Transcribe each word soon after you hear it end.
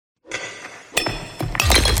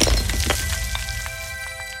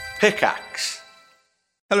Pickaxe.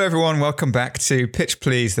 Hello everyone, welcome back to Pitch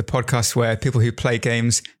Please, the podcast where people who play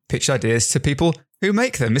games pitch ideas to people who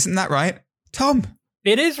make them. Isn't that right, Tom?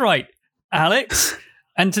 It is right, Alex.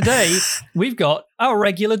 And today we've got our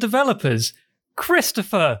regular developers,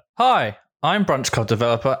 Christopher. Hi, I'm Brunch Club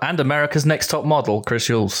developer and America's Next Top Model, Chris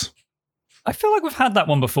Yules. I feel like we've had that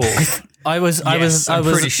one before. I'm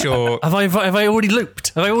pretty sure. Have I already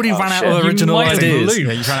looped? Have I already ran out of You original might have ideas? looped.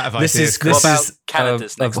 Yeah, you ran out of This ideas. is What about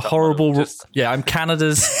Canada's a Next Top horrible. Model? Just- I'm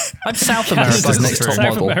Canada's. I'm South Canada's America's Next Top South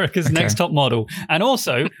Model. America's Okay. Next Top Model. And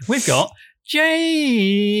also, we've got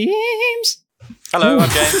James. Hello, I'm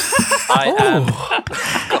James. I am.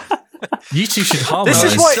 You two should harmonise.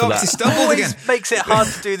 This is for why that. he stumbled Always again. makes it hard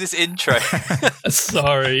to do this intro.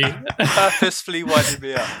 Sorry. Purposefully winding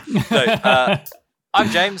me up. No, I'm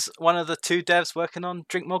James, one of the two devs working on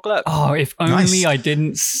Drink More Glurp. Oh, if only Nice. I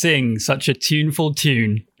didn't sing such a tuneful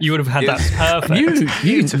tune. You would have had that perfect. You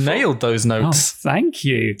Beautiful. nailed those Oh, notes. thank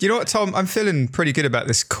you. You know what, Tom? I'm feeling pretty good about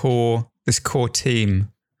this core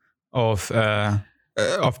team of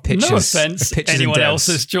pitches. No offense, of pitches and anyone devs. else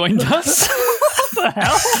has joined us. What the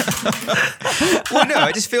hell? Well, no,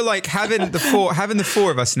 I just feel like having the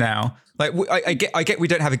four of us now. Like I get we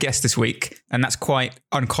don't have a guest this week, and that's quite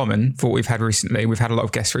uncommon for what we've had recently. We've had a lot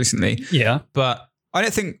of guests recently, Yeah. but I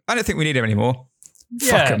don't think we need him anymore.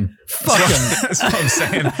 Yeah. Fuck him. Fuck him. That's what I'm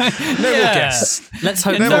saying. No more Yeah. guests. Let's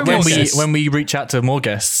hope No that more when guests. we reach out to more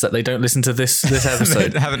guests that they don't listen to this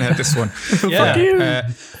episode. I haven't heard this one. Yeah.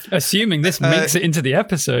 Assuming this makes it into the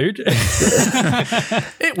episode.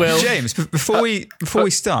 It will. James, before we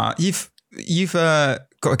start, you've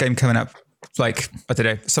got a game coming up. Like, I don't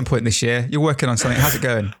know, at some point this year. You're working on something. How's it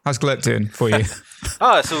going? How's Glurp doing for you?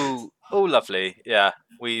 Oh, it's all lovely. Yeah,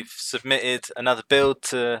 we've submitted another build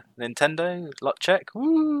to Nintendo. Lot check.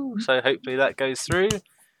 Woo! So hopefully that goes through.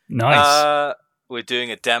 Nice. We're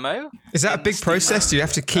doing a demo. Is that a in big Steam- process? Do you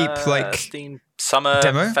have to keep Steam Summer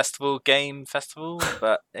demo? Game Festival?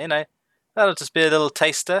 But that'll just be a little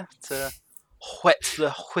taster to whet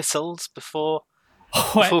the whistles before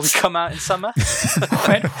we come out in summer.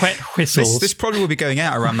 wet whistles. This probably will be going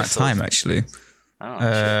out around that time, actually,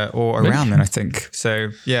 Oh, or around then, I think. So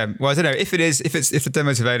yeah, well, I don't know if the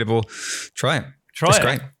demo's available, try it. Try it's it.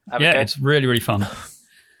 great. Have a Yeah, go. it's really, really fun.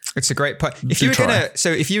 It's a great part. If Do you were try.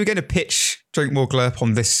 gonna pitch Drink More Glurp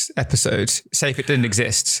on this episode, say if it didn't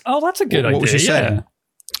exist, Oh, that's a good What idea. was you saying?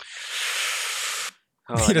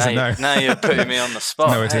 Oh, He doesn't know. Now you're putting me on the spot.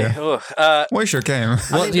 No idea. Hey, what is your game?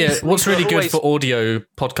 What's really good always- for audio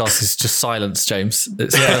podcasts is just silence, James.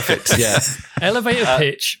 It's perfect. Yeah. Elevator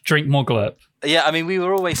pitch, drink more glurp. Yeah, I mean, we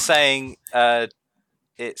were always saying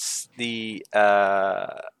it's the.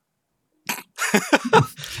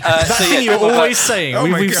 That thing you're always saying. Oh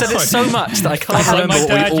my We've said it God. so much that I can't It's like remember my what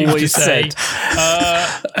dad we used to always say. said.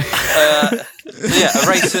 Yeah, a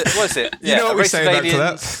race. What is it? Yeah, You know what a we race say of about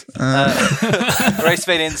aliens. Glurp? A race of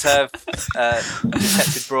aliens have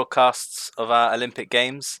detected broadcasts of our Olympic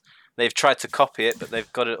Games. They've tried to copy it, but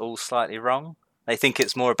they've got it all slightly wrong. They think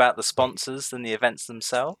it's more about the sponsors than the events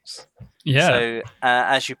themselves. Yeah. So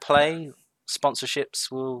as you play, sponsors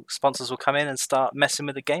will come in and start messing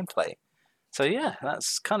with the gameplay. So yeah,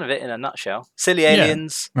 that's kind of it in a nutshell. Silly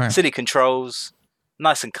aliens, Right. silly controls,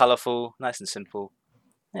 nice and colourful, nice and simple.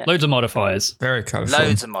 Loads of modifiers. Very colourful.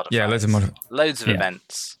 Loads of modifiers. Yeah, loads of modifiers. Loads of Yeah.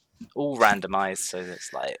 events, all randomised, so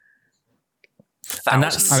it's like And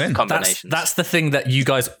thousands I'm in. of combinations. That's the thing that you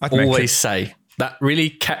guys I'd make always it. say. That really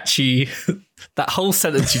catchy, that whole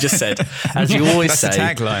sentence you just said, as you always That's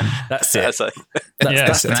say. the tagline. That's it. That's like, Yeah. That's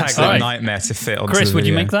It's the an tagline. absolute Right. nightmare to fit on. Chris, would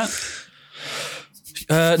you make that?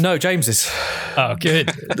 No, James's. Oh, good.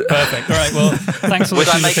 Perfect. All right. Well, thanks for would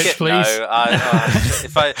I listening to make Pitch, it? please. No.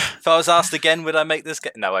 If I was asked again, would I make this?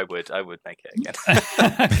 No, I would. I would make it again.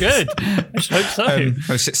 Good. I hope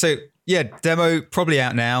so. So yeah, demo probably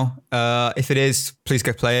out now. If it is, please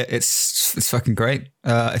go play it. It's fucking great.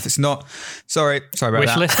 If it's not, sorry about Wish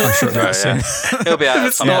that. list it? I'm sure it'll be out Yeah. soon. It'll be out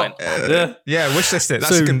at some point. Yeah, wishlist it.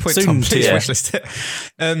 That's Soon- a good point, soon, Tom. Please yeah. wishlist it.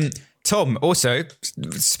 Tom, also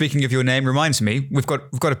speaking of your name, reminds me we've got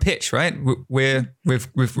a pitch, right? We're on My a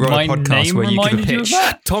podcast name where you give a reminded you of pitch.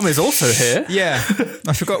 that? Tom is also here. Yeah,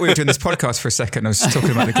 I forgot we were doing this podcast for a second. I was talking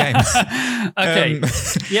about the game. Okay.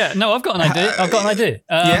 Yeah. No, I've got an idea.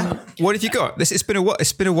 Yeah, what have you got? It's been a while.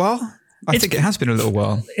 It's been a while. I think it has been a little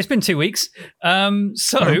while. It's been 2 weeks. So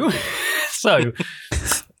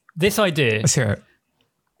this idea. Let's hear it.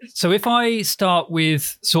 So if I start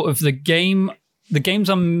with sort of the games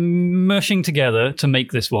I'm mushing together to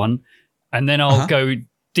make this one, and then I'll go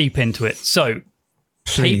deep into it. So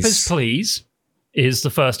Please. Papers, Please is the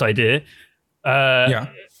first idea. Yeah.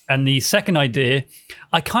 And the second idea,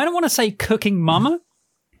 I kind of want to say Cooking Mama,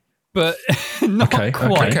 but not quite.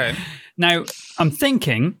 Okay. Now, I'm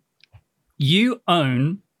thinking you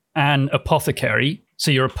own an apothecary,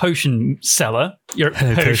 so you're a potion seller. You're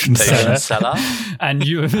a potion seller. And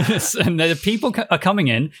and the people are coming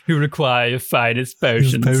in who require your finest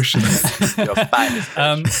potions. Your finest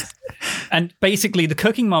potions. And basically, the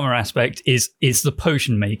Cooking Mama aspect is the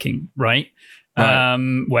potion making, right?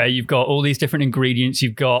 Where you've got all these different ingredients.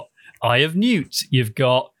 You've got Eye of Newt. You've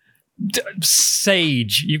got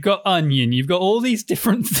sage, you've got onion, you've got all these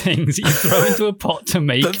different things that you throw into a pot to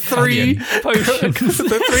make the three potions.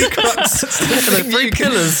 the three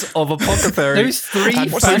pillars of apothecary. Those three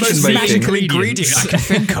what's the most magical ingredient I can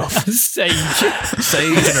think of? Sage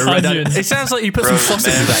and a red onion. It sounds like you put some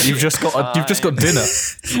sausage in that. You've just got dinner.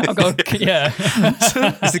 I've got, yeah.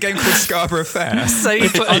 Is the game called Scarborough Fair?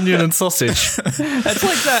 Sage, onion, and sausage. It's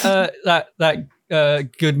like that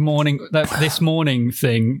good morning, this morning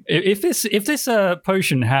thing. If this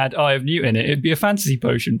potion had Eye of Newt in it, it'd be a fantasy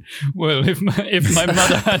potion. Well, if my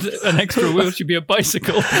mother had an extra wheel, she'd be a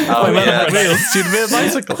bicycle. Oh, my mother had wheels, she'd be a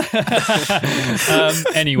bicycle.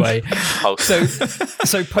 Anyway,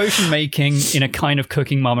 so potion making in a kind of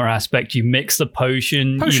Cooking Mama aspect. You mix the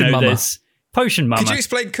potion. Potion Mama. Could you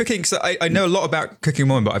explain cooking? So I know a lot about Cooking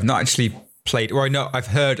Mama, but I've not actually played, or I've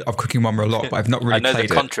heard of Cooking Mama a lot, but I've not really played it. I know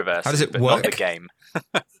the controversy. How does it work? Not the game.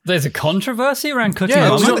 There's a controversy around Cooking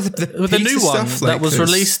Mama. The new one that was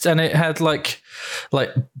released, and it had like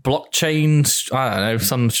blockchain, I don't know,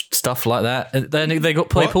 some stuff like that. And then they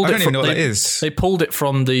pulled it from. I don't even know what that is. They pulled it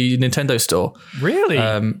from the Nintendo store. Really?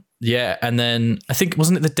 Yeah, and then I think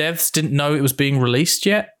wasn't it the devs didn't know it was being released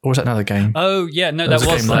yet, or was that another game? Oh yeah, no, that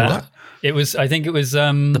was that. It was. I think it was.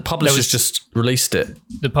 The publishers just released it.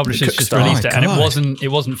 The publishers just released it, and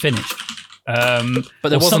it wasn't finished. But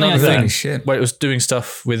there was another thing where it was doing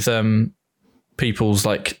stuff with people's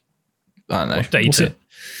I don't know data.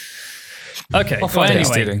 Okay. Well,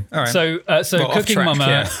 anyway, right. So Cooking Mama.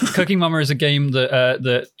 Yeah. Cooking Mama is a game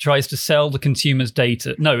that tries to sell the consumer's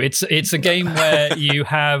data. No, it's a game where you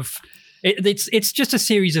have. It's just a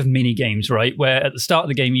series of mini games, right? Where at the start of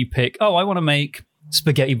the game you pick, I want to make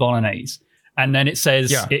spaghetti bolognese, and then it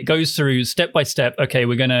says it goes through step by step. Okay,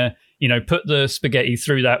 we're gonna put the spaghetti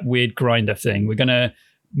through that weird grinder thing. We're gonna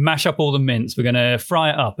mash up all the mince. We're gonna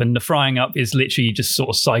fry it up, and the frying up is literally just sort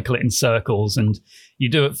of cycle it in circles, and you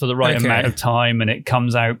do it for the right amount of time, and it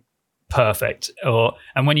comes out perfect.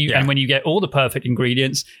 And when you get all the perfect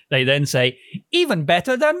ingredients, they then say even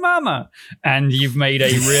better than Mama, and you've made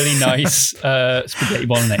a really nice spaghetti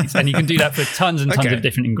bolognese, and you can do that for tons and tons of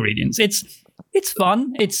different ingredients. It's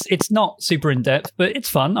fun. It's not super in depth, but it's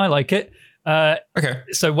fun. I like it.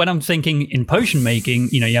 So when I'm thinking in potion making,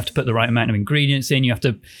 you have to put the right amount of ingredients in. You have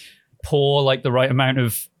to pour the right amount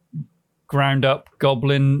of ground up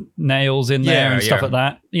goblin nails in there and stuff like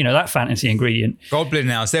that. That fantasy ingredient. Goblin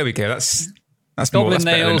nails. There we go. That's goblin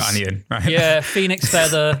nails. Better than onion, right? Yeah, phoenix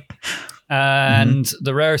feather, and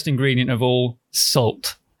the rarest ingredient of all,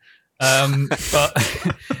 salt. So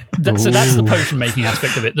that's the potion making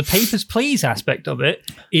aspect of it. The Papers, Please aspect of it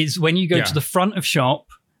is when you go to the front of shop,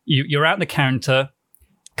 you're at the counter,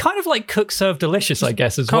 kind of like Cook Serve Delicious, I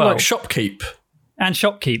guess, as well. Kind of like Shopkeep. And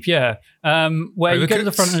Shopkeep, yeah. Where you go to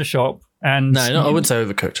the front of the shop and... No, I wouldn't say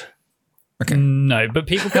Overcooked. Okay. No, but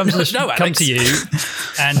people come to come to you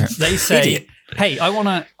and they say, hey, I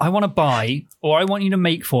wanna buy, or I want you to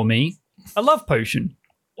make for me a love potion.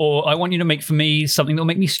 Or I want you to make for me something that will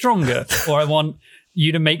make me stronger. Or I want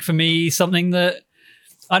you to make for me something that,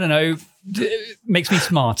 I don't know, makes me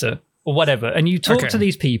smarter or whatever. And you talk to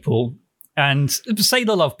these people and say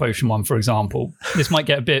the love potion one, for example. This might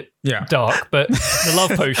get a bit dark, but the love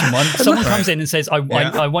potion one, someone comes in and says, I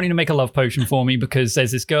want you to make a love potion for me because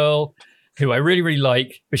there's this girl who I really, really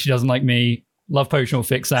like, but she doesn't like me. Love potion will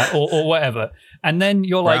fix that or whatever. And then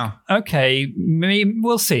you're like, okay,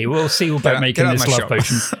 we'll see. We'll see about making this love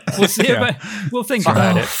potion. We'll see. We'll think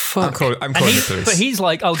about it. Fuck. I'm calling the police. But he's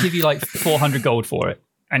like, I'll give you 400 gold for it.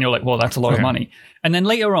 And you're like, well, that's a lot of money. And then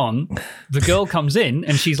later on, the girl comes in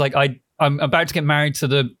and she's like, I'm about to get married to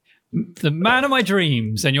the man of my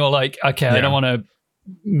dreams. And you're like, okay, I don't want to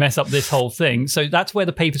mess up this whole thing. So that's where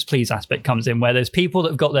the Papers, Please aspect comes in, where there's people that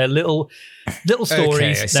have got their little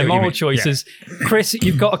stories, their moral choices. Chris,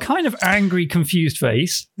 you've got a kind of angry, confused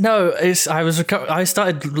face. No, I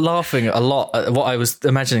started laughing a lot at what I was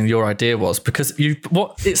imagining your idea was, because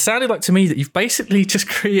it sounded like to me that you've basically just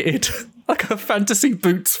created a like a Fantasy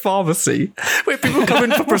Boots pharmacy where people come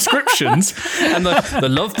in for prescriptions, and the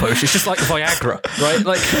love potion is just like Viagra, right?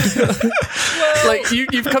 Like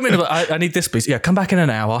you've come in and like, I need this, please. Yeah, come back in an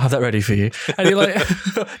hour. I'll have that ready for you. And you're like,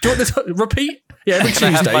 do you want this? Repeat? Yeah, every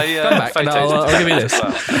Tuesday. Come back and I'll give you this.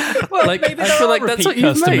 Well, like, maybe I feel like that's what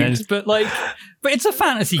you've made, but it's a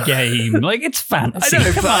fantasy game. Like, it's fantasy. I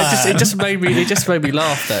know, but it just made me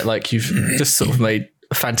laugh that like you've just sort of made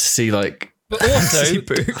fantasy like. But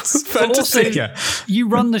also, you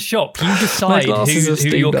run the shop. You decide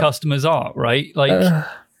who your customers are, right? Like,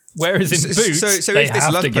 whereas in Boots, so they if this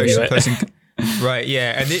have love to give you it. Person, right?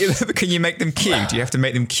 Yeah, and can you make them queue? Do you have to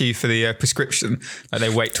make them queue for the prescription? Like they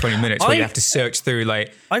wait 20 minutes, where you have to search through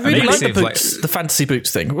like. I really like the Fantasy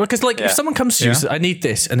Boots thing because if someone comes to you, and says, I need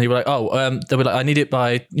this, and they were like, they'll be like, I need it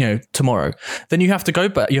by tomorrow. Then you have to go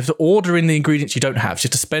back. You have to order in the ingredients you don't have,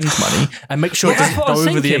 just to spend money and make sure it doesn't go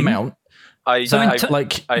over the amount. I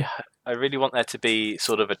really want there to be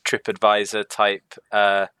sort of a TripAdvisor type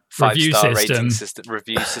 5-star rating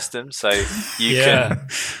review system. So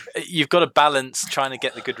you've got to balance trying to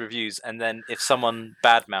get the good reviews, and then if someone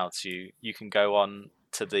badmouths you, you can go on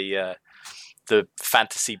to the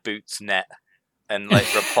Fantasy Boots net and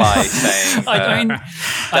like reply saying,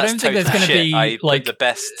 I don't think there's going to be like the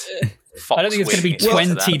best. I don't think it's going to be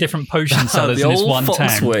 20 different potion sellers in this one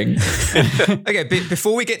town. Okay,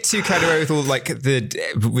 before we get too carried away with all like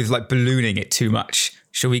with ballooning it too much,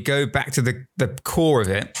 shall we go back to the core of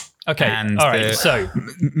it? Okay, and all right. So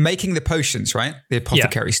making the potions, right? The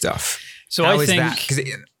apothecary stuff. So I think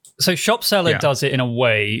so. Shop Seller does it in a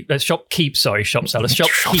way. Shopkeep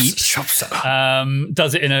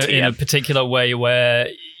does it in a particular way where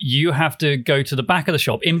you have to go to the back of the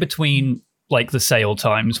shop in between. Like the sale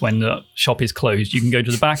times when the shop is closed, you can go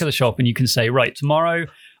to the back of the shop and you can say, right, tomorrow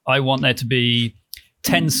I want there to be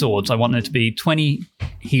 10 swords. I want there to be 20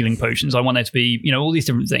 healing potions. I want there to be, all these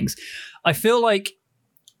different things. I feel like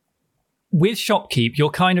with Shopkeep, you're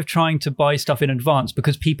kind of trying to buy stuff in advance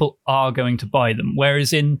because people are going to buy them.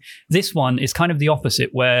 Whereas in this one, it's kind of the opposite,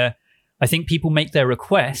 where I think people make their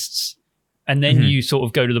requests and then you sort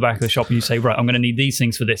of go to the back of the shop and you say, right, I'm going to need these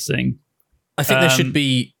things for this thing. I think there should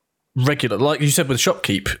be regular, like you said with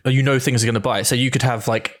Shopkeep, things are going to buy it. So you could have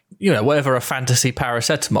whatever a fantasy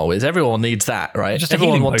paracetamol is. Everyone needs that, right? Just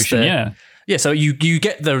everyone wants potion, yeah. So you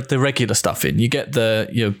get the regular stuff in. You get the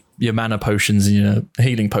your mana potions and your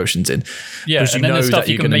healing potions in. Yeah, because and then the stuff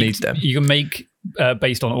you're going to need them. You can make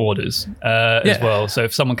based on orders as well. So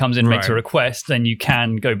if someone comes in and makes a request, then you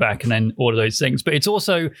can go back and then order those things. But it's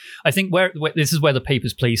also, I think, where this is where the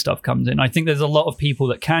Papers, Please stuff comes in. I think there's a lot of people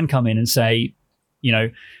that can come in and say,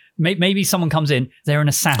 maybe someone comes in, they're an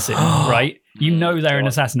assassin, right? They're an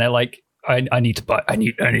assassin. They're like, I need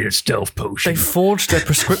a stealth potion. They forged their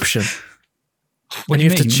prescription. When you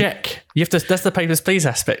have to check, that's the Papers, Please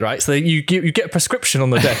aspect, right? So you get a prescription on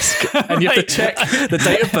the desk, and you have to check the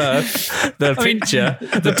date of birth, the picture,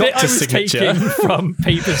 the doctor's signature. Taking from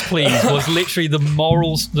Papers, Please was literally the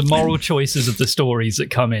moral choices of the stories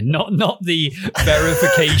that come in, not the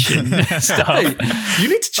verification stuff. Hey, you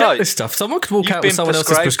need to check this stuff. Someone could walk out with someone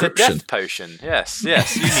else's prescription. Death potion. Yes, you need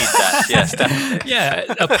that. Yes, definitely. Yeah,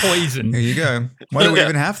 a poison. There you go. Why do we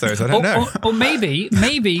even have those? I don't know. Or maybe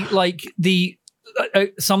like the.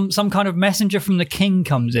 Some kind of messenger from the king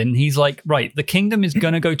comes in. He's like, right, the kingdom is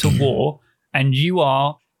going to go to war, and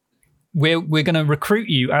we're going to recruit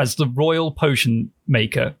you as the royal potion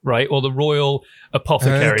maker, right, or the royal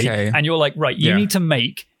apothecary. Okay. And you're like, right, you need to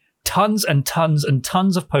make tons and tons and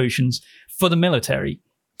tons of potions for the military,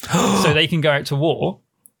 so they can go out to war.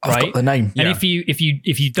 Right, I've got the name. And if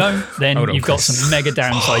you don't, then you've got some mega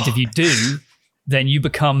downsides. If you do, then you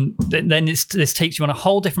become. Then this takes you on a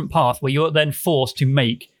whole different path where you're then forced to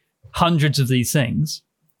make hundreds of these things.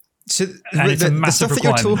 So the stuff that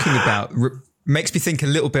you're talking about makes me think a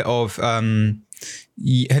little bit of. Have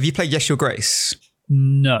you played Yes Your Grace?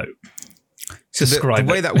 No. So the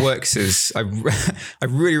way that works is, I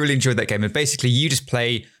really, really enjoyed that game. And basically, you just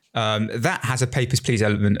play. That has a Papers, Please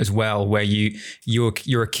element as well, where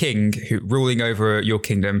you're a king who ruling over your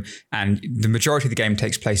kingdom, and the majority of the game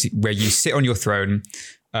takes place where you sit on your throne.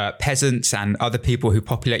 Peasants and other people who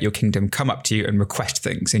populate your kingdom come up to you and request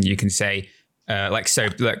things, and you can say, a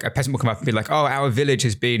peasant will come up and be like, "Oh, our village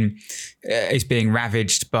is being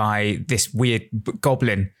ravaged by this weird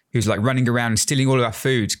goblin who's like running around and stealing all of our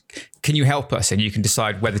food. Can you help us?" And you can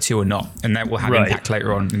decide whether to or not, and that will have impact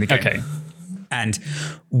later on in the game. Okay. And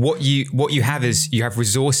what you have is you have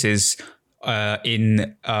resources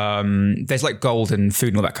in there's like gold and food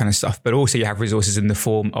and all that kind of stuff, but also you have resources in the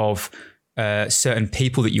form of certain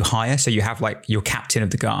people that you hire. So you have like your captain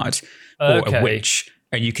of the guard or a witch,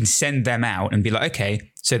 and you can send them out and be like,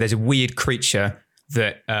 okay, so there's a weird creature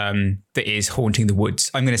that is haunting the woods.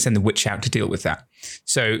 I'm going to send the witch out to deal with that.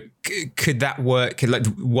 So could that work? Like,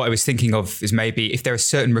 what I was thinking of is maybe if there are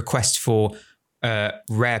certain requests for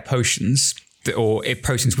rare potions or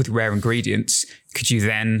potions with rare ingredients, would you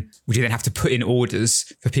then have to put in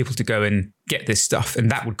orders for people to go and get this stuff,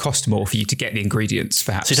 and that would cost more for you to get the ingredients,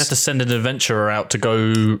 perhaps? So you'd have to send an adventurer out to go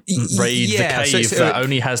raid the cave that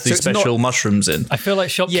only has these special mushrooms in. I feel like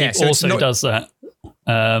Shopkeep also does that.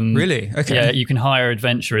 Really? Okay. Yeah, you can hire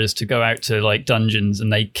adventurers to go out to like dungeons,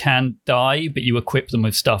 and they can die, but you equip them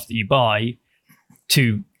with stuff that you buy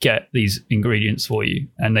to get these ingredients for you,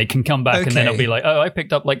 and they can come back and then it'll be like, oh, I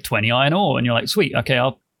picked up like 20 iron ore, and you're like, sweet, okay,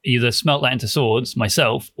 I'll either smelt that into swords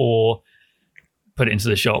myself or put it into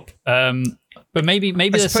the shop. But maybe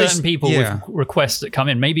there's certain people with requests that come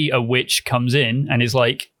in. Maybe a witch comes in and is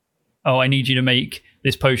like, oh, I need you to make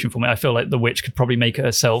this potion for me. I feel like the witch could probably make it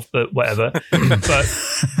herself, but whatever. But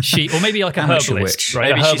or maybe like a herbalist,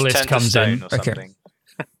 right? Maybe a herbalist comes in. Or something.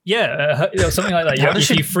 Yeah, something like that. If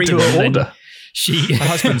you free them, order? Her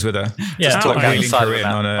husband's with her. Yeah, just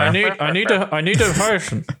I need a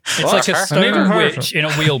potion. It's like a stone witch in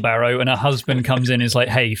a wheelbarrow, and her husband comes in and is like,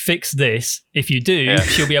 "Hey, fix this. If you do,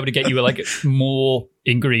 she'll be able to get you like more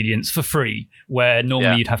ingredients for free, where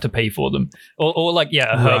normally you'd have to pay for them." Or like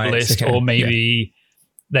a herbalist, or maybe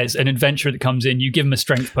there's an adventurer that comes in. You give him a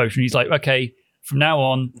strength potion. He's like, "Okay, from now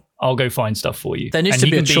on, I'll go find stuff for you." There needs to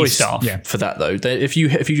be a choice for that, though. If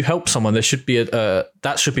you help someone, there should be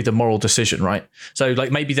that should be the moral decision, right? So,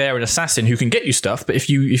 like, maybe they're an assassin who can get you stuff, but if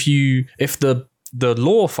the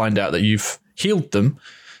law find out that you've healed them,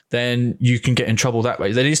 then you can get in trouble that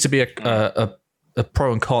way. There needs to be a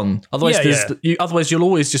pro and con. Otherwise, you'll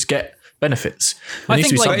always just get benefits. There needs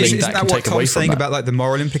to be something that can take away from that. Saying about like the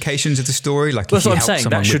moral implications of the story? Like, that's what I'm saying.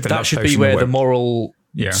 That should be where the moral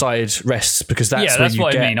side rests, because that's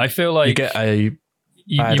what I mean. I feel like you get a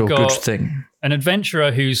bad or good thing. An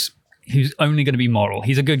adventurer who's only going to be moral.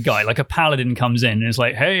 He's a good guy. Like a paladin comes in and is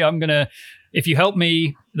like, "Hey, if you help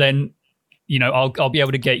me, then I'll be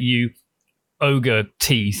able to get you ogre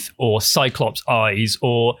teeth or cyclops eyes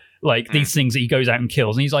or like these things that he goes out and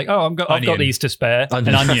kills." And he's like, "Oh, I've got these to spare. An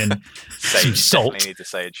onion, some salt,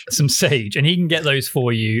 some sage, and he can get those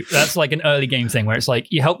for you." That's like an early game thing where it's like,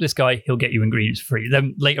 you help this guy, he'll get you ingredients for free.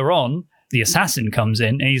 Then later on, the assassin comes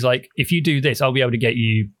in and he's like, "If you do this, I'll be able to get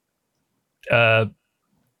you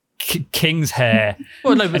king's hair."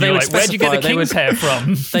 Well, no, but they would where'd you get the king's hair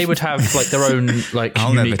from? They would have like their own like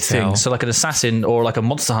unique thing. So like an assassin or like a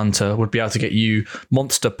monster hunter would be able to get you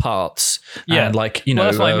monster parts. And like,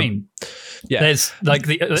 that's what I mean. Yeah, there's like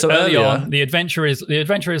early on, the adventurer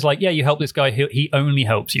is like, you help this guy. He only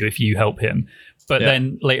helps you if you help him. But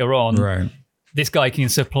then later on, this guy can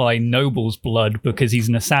supply noble's blood because he's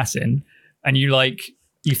an assassin, and you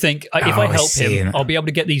think if I help him, I'll be able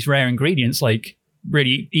to get these rare ingredients like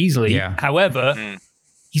really easily. However,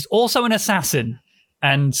 he's also an assassin,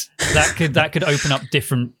 and that could open up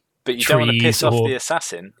different. But you don't want to piss off the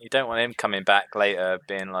assassin. You don't want him coming back later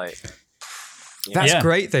being like. That's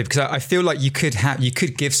great though, because I feel like you could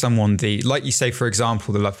give someone like you say, for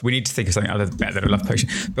example, the love. We need to think of something other than a love potion.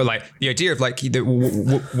 But like the idea of like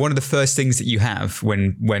one of the first things that you have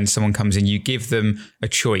when someone comes in, you give them a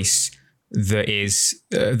choice that is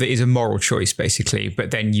a moral choice basically,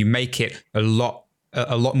 but then you make it a lot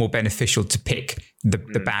more beneficial to pick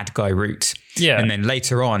the bad guy route. And then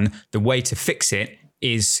later on, the way to fix it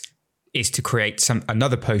is to create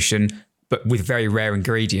another potion, but with very rare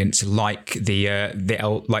ingredients like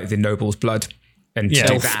the noble's blood, and to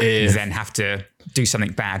do that, you then have to do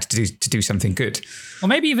something bad to do something good. Or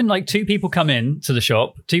maybe even like two people come in to the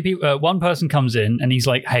shop. One person comes in and he's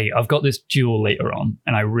like, "Hey, I've got this duel later on,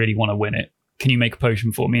 and I really want to win it. Can you make a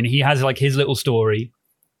potion for me?" And he has like his little story,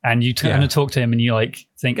 and you kind of talk to him, and you like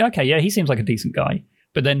think, "Okay, yeah, he seems like a decent guy."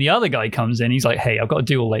 But then the other guy comes in, he's like, "Hey, I've got a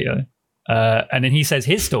duel later," and then he says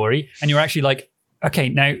his story, and you're actually like, "Okay,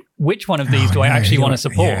 now which one of these do I actually want to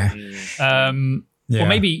support?" Or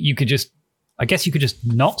maybe you could just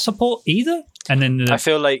not support either. And then I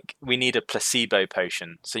feel like we need a placebo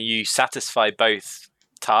potion. So you satisfy both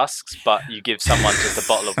tasks, but you give someone just a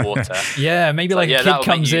bottle of water. Maybe like a kid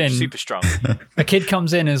comes in super strong. A kid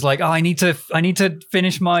comes in and is like, "Oh, I need to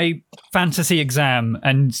finish my fantasy exam,"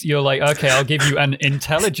 and you're like, "Okay, I'll give you an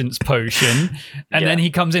intelligence potion." And then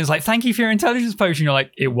he comes in and is like, "Thank you for your intelligence potion." You're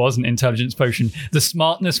like, "It wasn't intelligence potion. The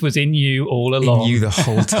smartness was in you all along." In you the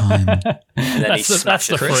whole time. And then he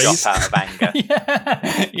smashes the shop out of anger.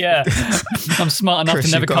 I'm smart enough Chris,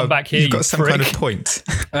 to never come back here. You've got some kind of point.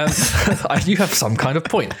 You have some kind of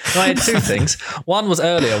point. I had two things. One was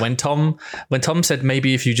earlier when Tom said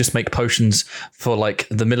maybe if you just make potions for like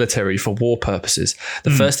the military for war purposes.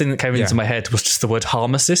 The first thing that came into my head was just the word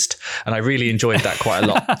harmacist, and I really enjoyed that quite a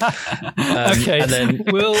lot. Okay, and then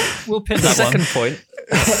we'll pin that second point.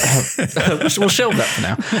 We'll shelve that for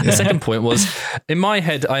now. The second point was, in my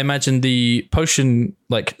head, I imagined the potion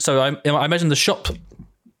I imagine the shop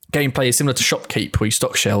gameplay is similar to Shopkeep, where you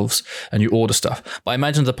stock shelves and you order stuff. But I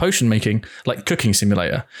imagine the potion making like Cooking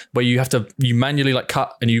Simulator, where you manually like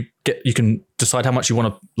cut and you can decide how much you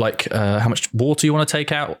want to how much water you want to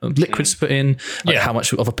take out, liquids to put in, how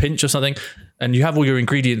much of a pinch or something, and you have all your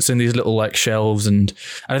ingredients in these little like shelves. And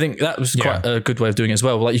I think that was quite a good way of doing it as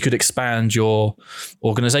well. Like you could expand your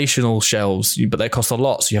organizational shelves, but they cost a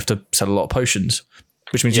lot, so you have to sell a lot of potions,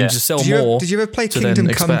 which means you need to sell more. Did you ever play Kingdom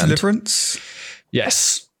Come Deliverance?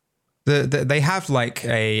 Yes. They have like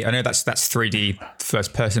I know that's 3D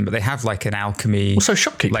first person, but they have like an alchemy. Also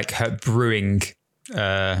Shopkeep, like her brewing.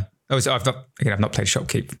 I've not played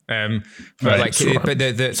Shopkeep. But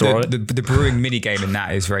the brewing mini game in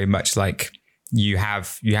that is very much like you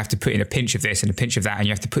have to put in a pinch of this and a pinch of that, and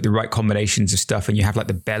you have to put the right combinations of stuff, and you have like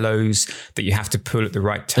the bellows that you have to pull at the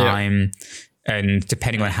right time, and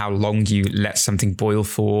depending on how long you let something boil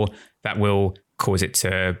for, that will cause it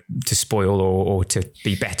to spoil or to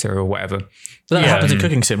be better or whatever. So that happens in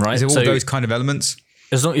Cooking Sim, right? Is it all those kind of elements?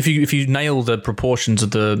 As long if you nail the proportions of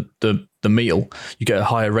the meal, you get a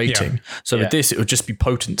higher rating. So with this, it would just be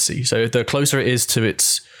potency. So the closer it is to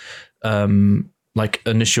its like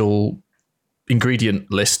initial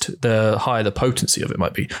ingredient list, the higher the potency of it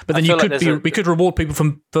might be. But then we could reward people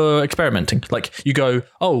for experimenting. Like you go,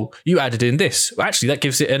 oh, you added in this. Well, actually, that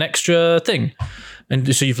gives it an extra thing,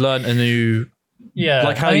 and so you've learned a new. Yeah,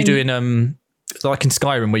 like how you do in like in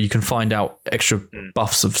Skyrim, where you can find out extra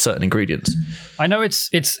buffs of certain ingredients. I know it's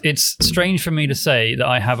strange for me to say that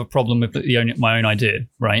I have a problem with my own idea,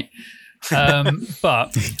 right?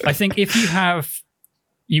 But I think if you have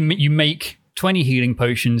you make 20 healing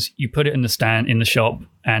potions, you put it in the shop,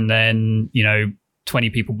 and then 20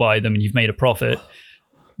 people buy them, and you've made a profit.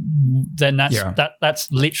 Then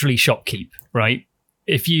that's literally Shopkeep, right?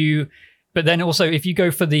 But then also if you go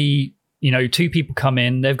for the 2 people come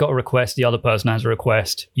in, they've got a request, the other person has a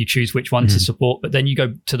request, you choose which one to support, but then you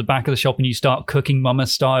go to the back of the shop and you start Cooking Mama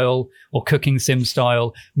style or Cooking Sim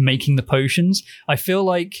style, making the potions. I feel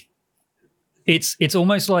like it's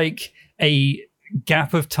almost like a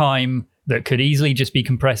gap of time that could easily just be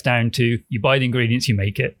compressed down to you buy the ingredients, you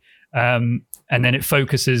make it. And then it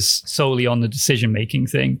focuses solely on the decision-making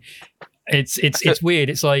thing. It's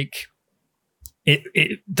weird. It's like,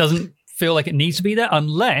 it doesn't feel like it needs to be there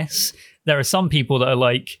unless there are some people that are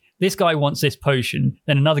like, this guy wants this potion,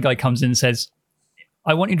 then another guy comes in and says,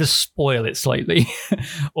 I want you to spoil it slightly,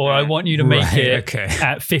 or I want you to make it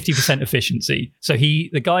at 50% efficiency. So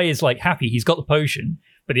the guy is like happy, he's got the potion,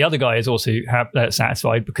 but the other guy is also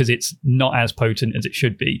satisfied because it's not as potent as it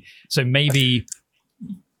should be. So maybe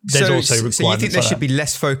there's also requirements. So you think there should be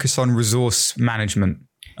less focus on resource management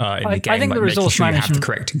in the game? I think the resource management, you have the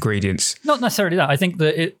correct ingredients. Not necessarily that. I think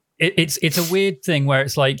that it's a weird thing where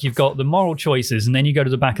it's like you've got the moral choices, and then you go to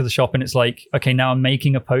the back of the shop and it's like, okay, now I'm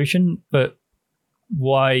making a potion, but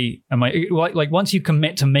why am I like once you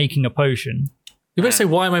commit to making a potion, you better say,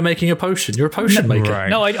 why am I making a potion? You're a potion maker. Right.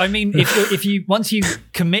 No, I mean if you once you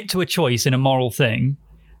commit to a choice in a moral thing,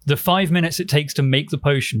 the 5 minutes it takes to make the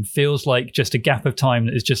potion feels like just a gap of time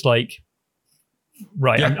that is just like,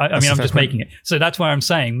 right. Yeah, I'm just making it. So that's why I'm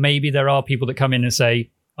saying maybe there are people that come in and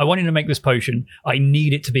say, I want you to make this potion, I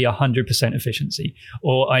need it to be 100% efficiency.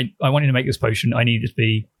 Or I want you to make this potion, I need it to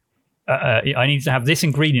be, I need to have this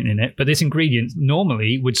ingredient in it, but this ingredient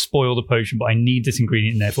normally would spoil the potion, but I need this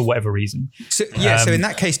ingredient in there for whatever reason. So so in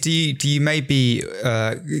that case, do you maybe,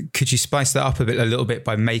 could you spice that up a little bit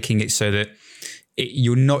by making it so that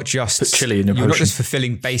you're not just put chili in your you're potion. Not just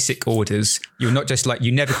fulfilling basic orders. You're not just like,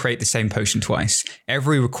 you never create the same potion twice.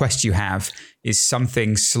 Every request you have is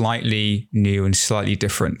something slightly new and slightly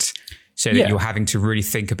different, so that you're having to really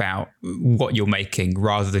think about what you're making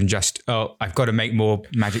rather than just, oh, I've got to make more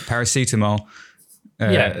magic paracetamol.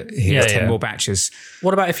 Here's 10 more batches.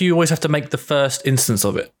 What about if you always have to make the first instance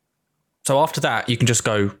of it? So after that, you can just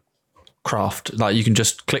go craft. Like you can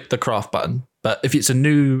just click the craft button. But if it's a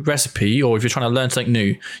new recipe, or if you're trying to learn something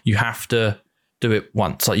new, you have to do it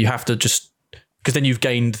once. Like you have to just, because then you've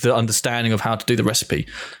gained the understanding of how to do the recipe,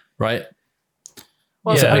 right?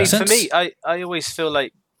 Well, I mean, for me, I always feel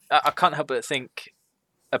like I can't help but think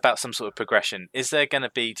about some sort of progression. Is there going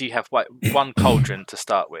to be, do you have one cauldron to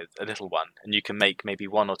start with, a little one, and you can make maybe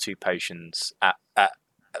 1 or 2 potions at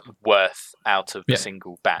worth out of the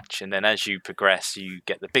single batch. And then as you progress, you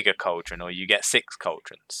get the bigger cauldron, or you get 6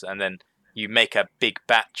 cauldrons, and then you make a big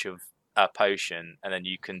batch of a potion, and then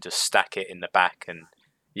you can just stack it in the back, and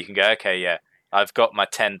you can go, okay, yeah, I've got my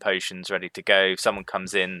 10 potions ready to go. If someone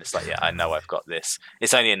comes in, it's like, yeah, I know I've got this.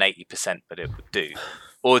 It's only an 80%, but it would do.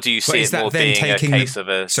 Or do you see it more being a case of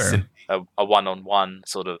a one-on-one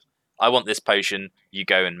sort of, I want this potion, you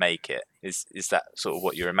go and make it? Is that sort of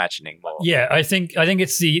what you're imagining more? Yeah, I think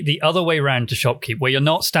it's the other way around to ShopKeep, where you're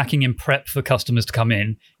not stacking in prep for customers to come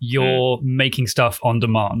in. You're making stuff on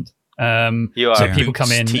demand. You are people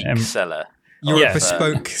come in and seller. You're a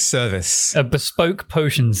bespoke service. A bespoke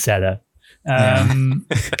potion seller.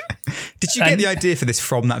 Did you get the idea for this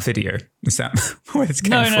from that video? Was that where it's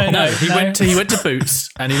came from? No. He went to Boots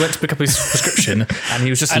and he went to pick up his prescription and he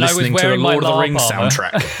was just listening to a Lord of the Rings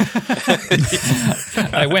soundtrack.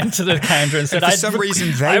 I went to the counter and said, for some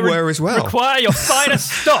reason they were as well. Require your finest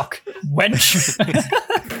stock, wench.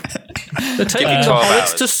 They're taking the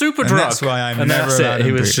hobbits to Superdrug. And that's why I'm never allowed.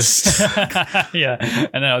 He was just yeah.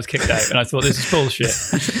 And then I was kicked out and I thought, this is bullshit.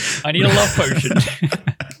 I need a love potion.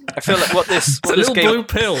 I feel like what this little game, blue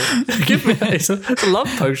pill. Give me it's a love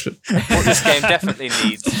potion. What this game definitely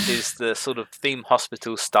needs is the sort of theme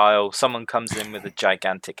hospital style. Someone comes in with a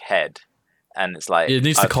gigantic head, and it's like it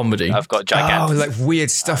needs the comedy. I've got gigantic. Oh, like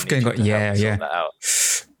weird stuff going on. Yeah.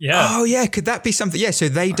 Yeah. Oh, yeah. Could that be something? Yeah. So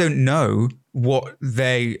they don't know what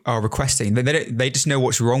they are requesting. They just know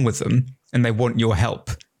what's wrong with them, and they want your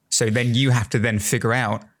help. So then you have to then figure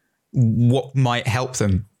out what might help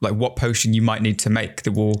them, like what potion you might need to make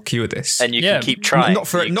that will cure this. And you can keep trying. Not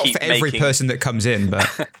for every person that comes in, but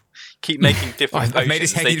keep making different potions. Made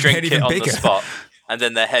his head, they drink even it on bigger. the spot, and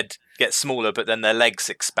then their head gets smaller, but then their legs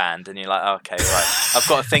expand, and you're like, okay, right, I've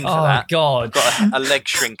got a thing for that. God. I've got a leg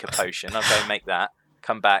shrinker potion. I'll go make that.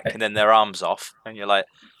 Come back, and then their arms off, and you're like,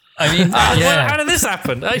 I mean, how did this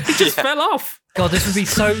happen? He just fell off. God, this would be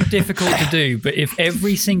so difficult to do, but if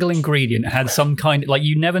every single ingredient had some kind of, like,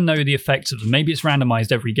 you never know the effects of them. Maybe it's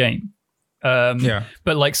randomized every game.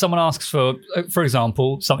 But like someone asks for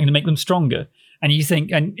example, something to make them stronger. And you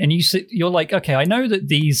think, and you're like, okay, I know that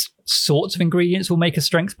these sorts of ingredients will make a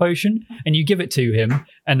strength potion, and you give it to him,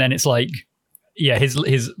 and then it's like, yeah,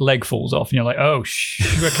 his leg falls off, and you're like, oh,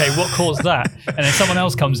 okay, what caused that? And then someone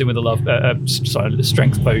else comes in with a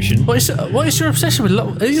strength potion. What is your obsession with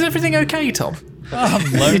love? Is everything okay, Tom? Oh,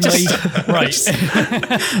 I'm lonely. Right.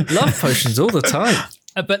 Love potions all the time.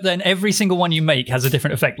 But then every single one you make has a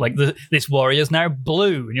different effect. Like this warrior's now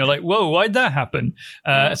blue, and you're like, whoa, why'd that happen?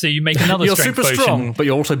 So you make another strength potion. You're super strong, but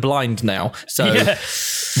you're also blind now. So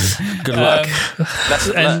good luck.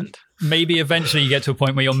 Lesson learned. Maybe eventually you get to a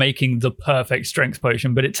point where you're making the perfect strength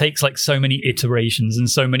potion, but it takes like so many iterations and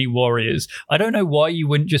so many warriors. I don't know why you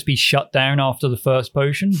wouldn't just be shut down after the first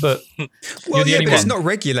potion, but well, yeah, but it's not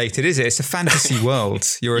regulated, is it? It's a fantasy world.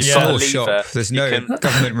 You're a small shop. There's no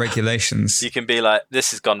government regulations. You can be like, this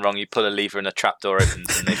has gone wrong. You pull a lever and a trapdoor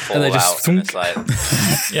opens and they fall and out. And it's like,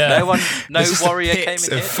 no warrior came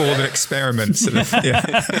in here. Fallen experiments.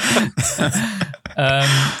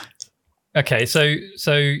 Okay, so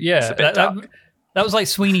yeah, that was like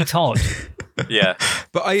Sweeney Todd. Yeah,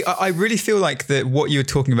 but I really feel like that what you were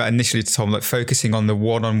talking about initially, Tom, like focusing on the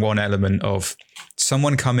one-on-one element of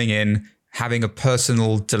someone coming in having a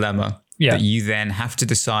personal dilemma that you then have to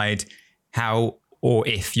decide how or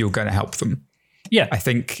if you're going to help them. Yeah, I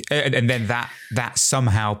think, and then that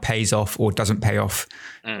somehow pays off or doesn't pay off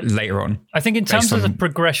later on. I think in terms of the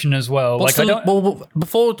progression as well.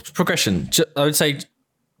 Before progression, I would say,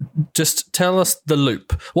 just tell us the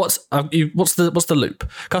loop. What's the loop?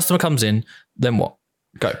 Customer comes in, then what?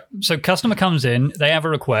 Go. So customer comes in, they have a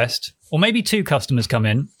request, or maybe 2 customers come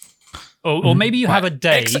in, or maybe you have a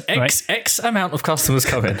day. X amount of customers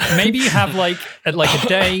come in. Maybe you have like a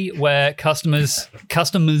day where customers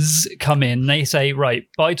come in. They say, right,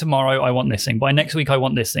 by tomorrow I want this thing. By next week I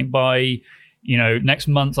want this thing. By next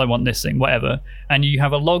month I want this thing. Whatever. And you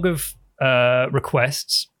have a log of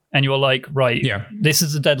requests. And you're like, right, this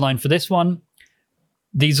is the deadline for this one.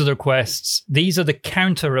 These are the requests. These are the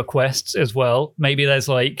counter requests as well. Maybe there's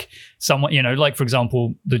like someone, like for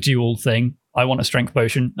example, the dual thing. I want a strength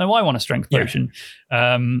potion. No, I want a strength potion.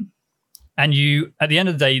 And you, at the end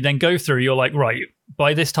of the day, you then go through, you're like, right,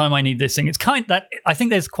 by this time I need this thing. It's I think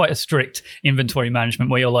there's quite a strict inventory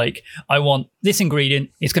management where you're like, I want this ingredient.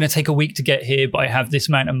 It's going to take a week to get here, but I have this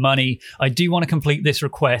amount of money. I do want to complete this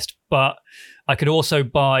request, but I could also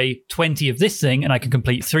buy 20 of this thing and I can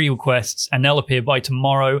complete 3 requests and they'll appear by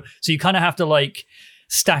tomorrow. So you kind of have to like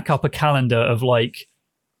stack up a calendar of like,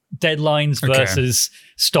 deadlines versus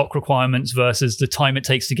stock requirements versus the time it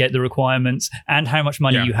takes to get the requirements and how much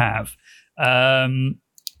money you have.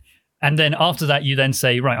 And then after that, you then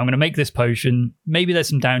say, right, I'm going to make this potion. Maybe there's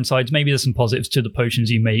some downsides. Maybe there's some positives to the potions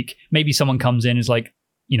you make. Maybe someone comes in and is like,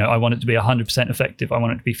 I want it to be 100% effective. I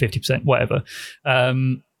want it to be 50%, whatever.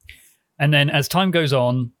 And then as time goes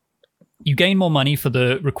on, you gain more money for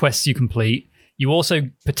the requests you complete. You also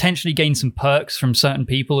potentially gain some perks from certain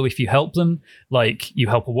people if you help them. Like you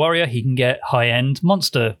help a warrior, he can get high-end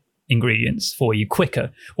monster ingredients for you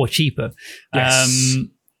quicker or cheaper. Yes.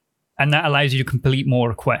 And that allows you to complete more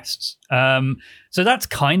requests. So that's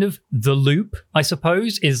kind of the loop, I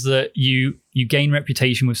suppose, is that you gain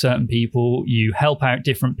reputation with certain people, you help out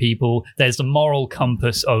different people. There's the moral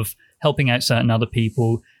compass of helping out certain other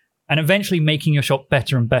people and eventually making your shop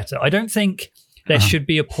better and better. I don't think there should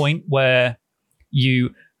be a point where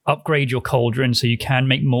you upgrade your cauldron so you can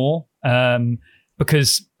make more,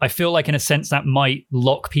 because I feel like in a sense that might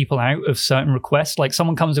lock people out of certain requests. Like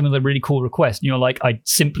someone comes in with a really cool request and you're like, I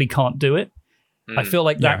simply can't do it. I feel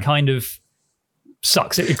like that kind of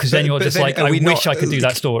sucks it because then you're just like, I wish I could do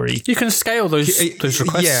that story. You can scale those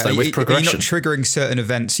requests with progression. You're not triggering certain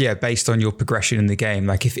events, based on your progression in the game.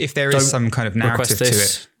 Like if there is some kind of narrative to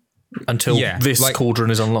it. Until this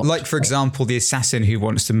cauldron is unlocked. Like, for example, the assassin who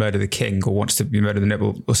wants to murder the king or wants to murder the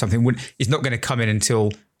noble or something is not going to come in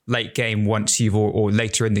until late game or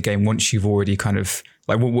later in the game once you've already kind of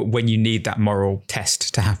like when you need that moral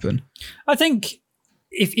test to happen. I think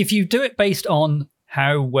if you do it based on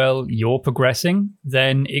how well you're progressing,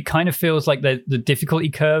 then it kind of feels like the difficulty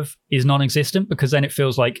curve is non-existent because then it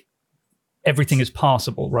feels like everything is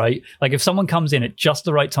passable, right? Like if someone comes in at just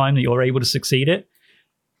the right time that you're able to succeed it,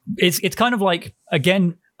 it's kind of like,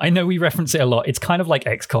 again, I know we reference it a lot. It's kind of like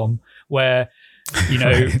XCOM where,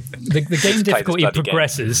 the game difficulty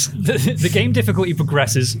progresses. The game difficulty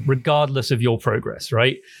progresses regardless of your progress,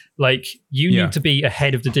 right? Like you need to be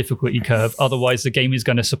ahead of the difficulty curve. Otherwise, the game is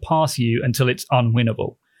going to surpass you until it's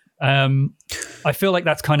unwinnable. I feel like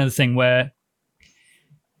that's kind of the thing where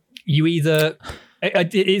you either...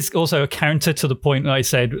 It is also a counter to the point that I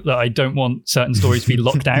said that I don't want certain stories to be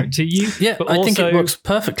locked out to you. But I think it works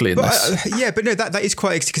perfectly in this. But no, that is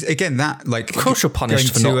quite... Because again, that like... Of course you're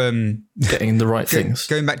punished for not getting the right things.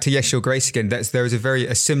 Going back to Yes, Your Grace again, there is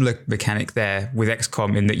a similar mechanic there with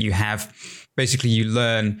XCOM in that you have... Basically, you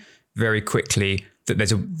learn very quickly that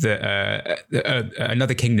there's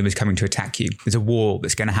another kingdom is coming to attack you. There's a war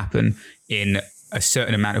that's going to happen in a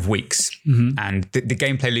certain amount of weeks. And the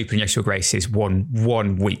gameplay loop in Yes, Your Grace is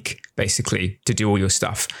one week basically to do all your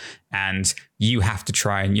stuff. And you have to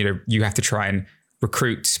try and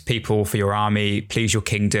recruit people for your army, please your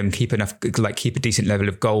kingdom, keep a decent level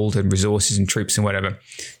of gold and resources and troops and whatever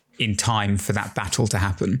in time for that battle to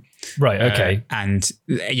happen. Right. Okay.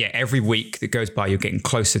 Every week that goes by, you're getting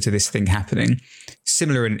closer to this thing happening.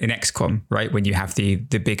 Similar in XCOM, right? When you have the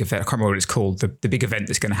big event, I can't remember what it's called, the big event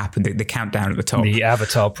that's going to happen, the countdown at the top. The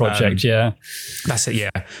Avatar project, That's it,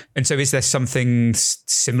 yeah. And so is there something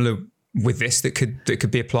similar with this that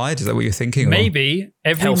could be applied? Is that what you're thinking? Maybe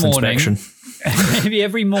every morning. Maybe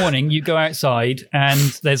every morning you go outside and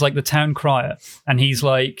there's like the town crier and he's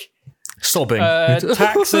like, sobbing.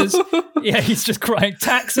 Taxes. He's just crying.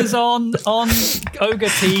 Taxes on ogre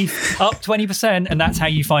teeth up 20%, and that's how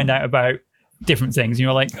you find out about different things. And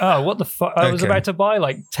you're like, oh, what the fuck? I was about to buy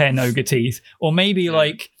like 10 ogre teeth, or maybe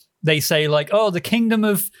like they say like, oh, the kingdom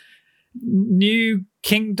of New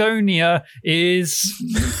Kingdonia is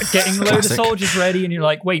getting a load of soldiers ready, and you're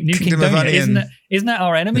like, wait, New Kingdonia isn't that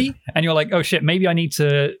our enemy? And you're like, oh shit, maybe I need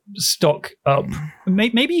to stock up.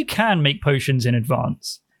 Maybe you can make potions in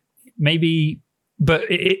advance. Maybe, but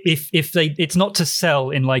if it's not to sell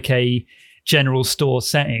in like a general store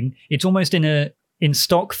setting, it's almost in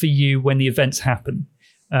stock for you when the events happen.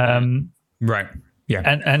 Right. Yeah.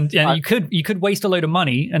 And you could waste a load of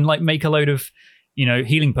money and like make a load of,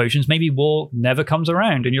 healing potions. Maybe war never comes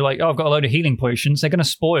around and you're like, oh, I've got a load of healing potions. They're going to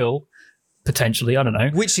spoil potentially. I don't know.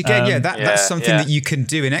 Which again, that's something that you can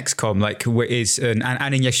do in XCOM, like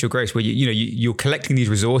and in Yes, Your Grace, where you're collecting these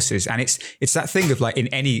resources, and it's that thing of like in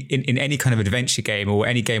any kind of adventure game or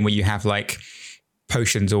any game where you have like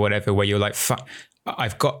potions or whatever, where you're like, fuck,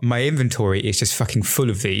 I've got my inventory is just fucking full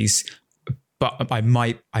of these, but I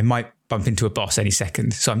might bump into a boss any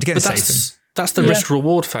second, so I'm going to save them. That's the risk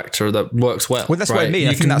reward factor that works well. Well, that's what I mean.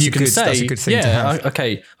 I think that's a good thing to have.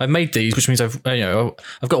 Okay, I've made these, which means I've got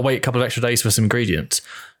to wait a couple of extra days for some ingredients.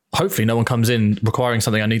 Hopefully, no one comes in requiring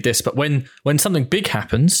something. I need this, but when something big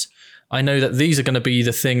happens, I know that these are going to be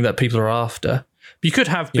the thing that people are after. you could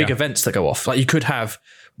have big events that go off. Like you could have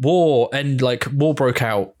war broke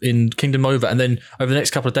out in Kingdom Over, and then over the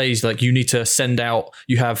next couple of days, like you need to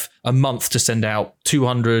you have a month to send out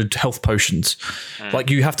 200 health potions. Like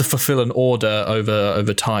you have to fulfill an order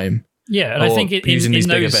over time. Yeah, and I think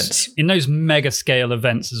in those mega scale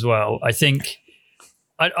events as well, I think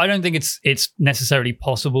I don't think it's necessarily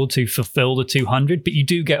possible to fulfill the 200, but you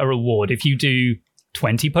do get a reward. If you do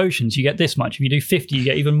 20 potions, you get this much. If you do 50, you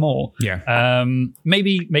get even more. Yeah.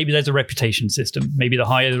 Maybe there's a reputation system. Maybe the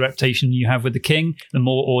higher the reputation you have with the king, the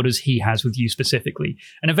more orders he has with you specifically.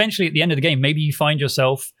 And eventually, at the end of the game, maybe you find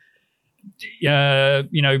yourself,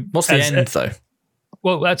 what's the end though?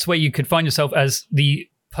 Well, that's where you could find yourself as the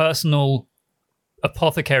personal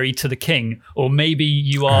apothecary to the king, or maybe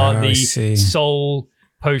you are the sole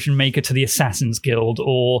potion maker to the Assassin's Guild,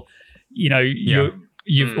 or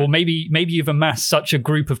or maybe you've amassed such a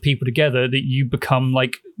group of people together that you become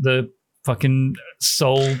like the fucking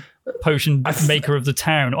sole potion maker of the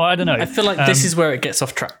town. Or I don't know. I feel like this is where it gets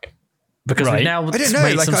off track. Because we now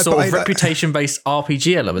made some sort of reputation-based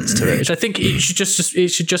RPG elements to it, which I think it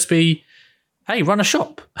should just be, hey, run a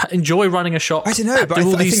shop. Enjoy running a shop. I don't know, but I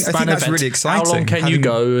think that's really exciting. How long can you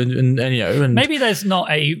go? And maybe there's not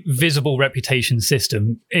a visible reputation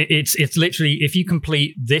system. It's literally, if you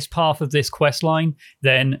complete this path of this quest line,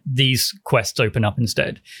 then these quests open up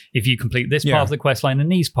instead. If you complete this part of the quest line, then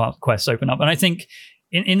these quests open up. And I think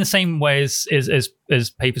in the same way as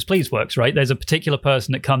Papers, Please works, right? There's a particular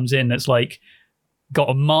person that comes in that's like got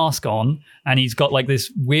a mask on, and he's got like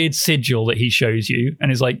this weird sigil that he shows you,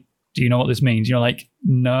 and is like, do you know what this means? You're like,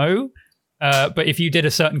 no. But if you did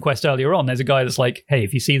a certain quest earlier on, there's a guy that's like, hey,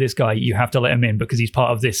 if you see this guy, you have to let him in because he's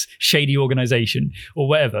part of this shady organization or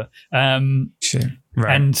whatever. Sure.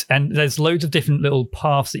 Right. And there's loads of different little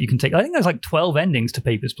paths that you can take. I think there's like 12 endings to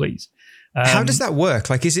Papers, Please. How does that work?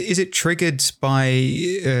 Like, is it triggered by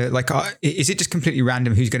is it just completely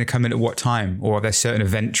random who's going to come in at what time, or are there certain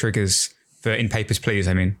event triggers in Papers, Please?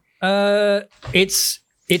 I mean, it's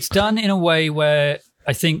done in a way where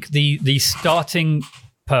I think the starting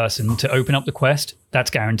person to open up the quest, that's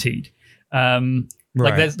guaranteed.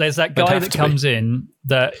 Like there's that guy that comes in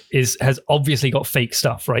that has obviously got fake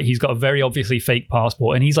stuff, right? He's got a very obviously fake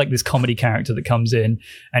passport, and he's like this comedy character that comes in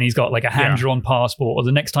and he's got like a hand-drawn passport, or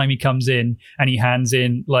the next time he comes in and he hands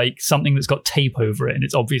in like something that's got tape over it and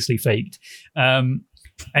it's obviously faked. And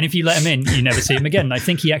if you let him in, you never see him again. And I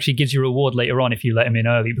think he actually gives you a reward later on if you let him in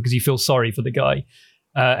early, because you feel sorry for the guy.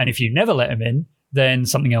 And if you never let him in, then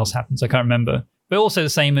something else happens. I can't remember. But also the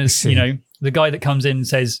same as, the guy that comes in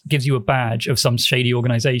and gives you a badge of some shady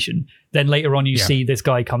organization. Then later on you see this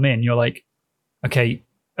guy come in. You're like, okay,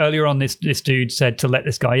 earlier on this dude said to let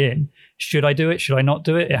this guy in. Should I do it? Should I not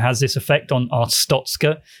do it? It has this effect on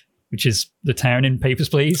Arstotzka, which is the town in Papers,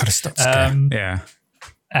 Please. Arstotzka, yeah.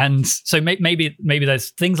 And so maybe there's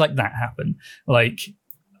things like that happen. Like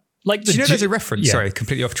do you know there's a reference? Yeah. Sorry,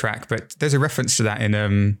 completely off track, but there's a reference to that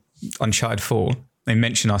in Uncharted 4. They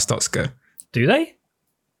mention Arstotzka. Do they?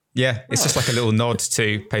 Yeah, it's just like a little nod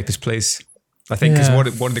to Papers, Please. I think because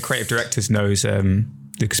one of the creative directors knows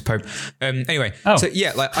Lucas Pope. Anyway, so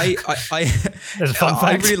yeah, like I there's a fun fact.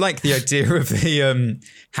 I really like the idea of the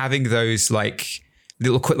having those like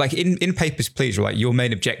little like in Papers, Please. Like your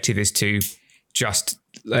main objective is to just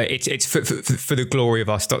it's for the glory of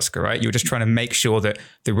Arstotzka, right? You're just trying to make sure that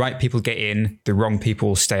the right people get in, the wrong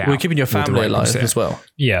people stay out. We're keeping your family alive as well.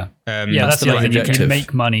 Yeah, that's the other thing. You can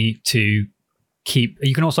make money to keep.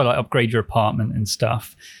 You can also like upgrade your apartment and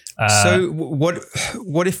stuff. So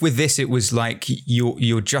what if with this it was like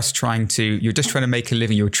you're just trying to make a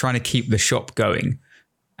living. You're trying to keep the shop going,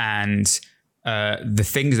 and the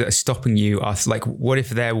things that are stopping you are like, what if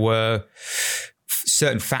there were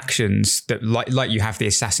certain factions that like you have the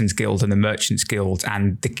Assassin's Guild and the Merchants Guild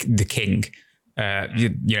and the King,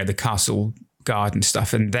 the Castle Guard and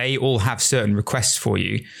stuff, and they all have certain requests for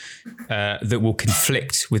you that will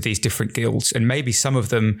conflict with these different guilds, and maybe some of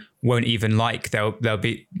them won't even like. They'll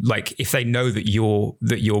be like, if they know that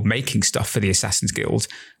you're making stuff for the Assassin's Guild,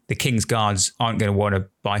 the King's Guards aren't going to want to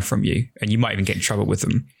buy from you, and you might even get in trouble with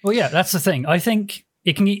them. Well, yeah, that's the thing. I think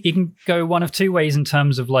it can go one of two ways in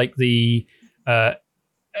terms of like the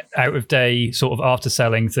out of day sort of after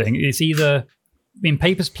selling thing. It's either in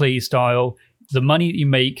Papers, Please style. The money that you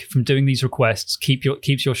make from doing these requests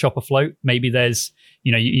keeps your shop afloat. Maybe there's,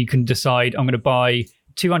 you can decide, I'm going to buy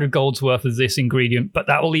 200 gold's worth of this ingredient, but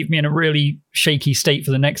that will leave me in a really shaky state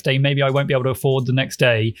for the next day. Maybe I won't be able to afford the next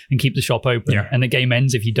day and keep the shop open, and the game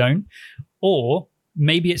ends if you don't. Or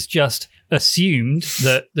maybe it's just assumed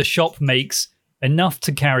that the shop makes enough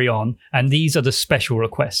to carry on, and these are the special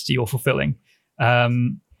requests you're fulfilling.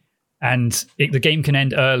 And the game can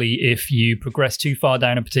end early if you progress too far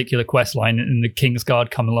down a particular quest line and the King's Guard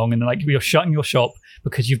come along and they're like, you're shutting your shop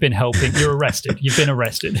because you've been helping. You're arrested. You've been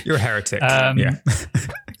arrested. You're a heretic.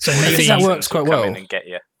 So maybe that works quite well. And get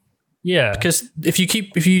you. Yeah, because if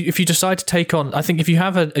you decide to take on, I think if you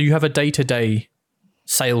have a day-to-day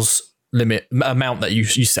sales limit amount that you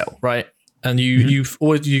sell, right? And you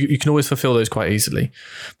can always fulfill those quite easily.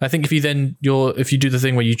 But I think if you do the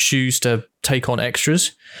thing where you choose to take on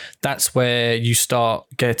extras, that's where you start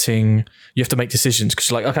you have to make decisions, because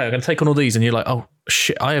you're like, okay, I'm going to take on all these, and you're like, oh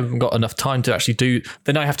shit, I haven't got enough time to actually do.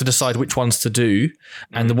 Then I have to decide which ones to do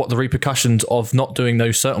and what the repercussions of not doing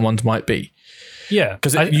those certain ones might be. Yeah,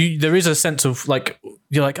 because there is a sense of like,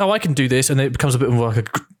 you're like, oh, I can do this, and then it becomes a bit of like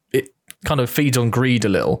it kind of feeds on greed a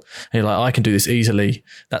little, and you're like, oh, I can do this easily,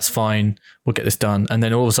 that's fine, we'll get this done, and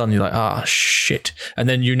then all of a sudden you're like, shit, and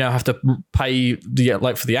then you now have to pay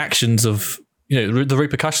for the actions of, the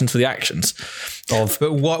repercussions for the actions of.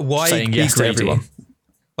 But why saying yes to everyone?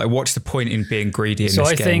 Like, what's the point in being greedy in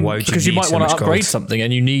this game? Why would because you might want to upgrade something,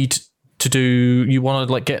 and you want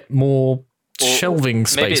to like get more shelving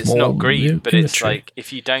space. Maybe it's not greed, but it's like,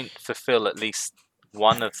 if you don't fulfill at least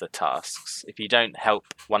one of the tasks, if you don't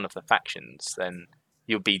help one of the factions, then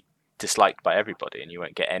you'll be disliked by everybody and you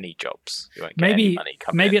won't get any jobs. You won't get any money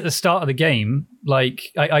coming in. At the start of the game,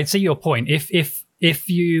 like, I see your point. If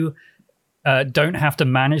you don't have to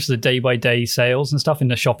manage the day-by-day sales and stuff,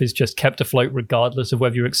 and the shop is just kept afloat regardless of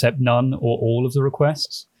whether you accept none or all of the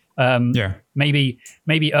requests, maybe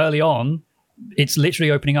early on it's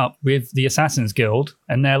literally opening up with the Assassin's Guild,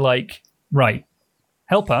 and they're like, right,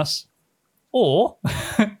 help us, or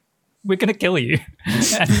we're going to kill you.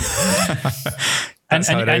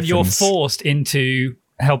 and you're forced into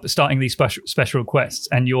starting these special requests,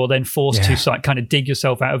 and you're then forced to kind of dig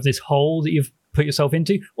yourself out of this hole that you've put yourself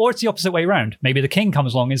into. Or it's the opposite way around. Maybe the king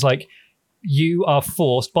comes along and is like, you are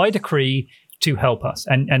forced by decree to help us,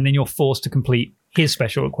 and then you're forced to complete his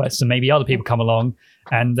special requests, and maybe other people come along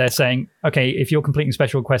and they're saying, okay, if you're completing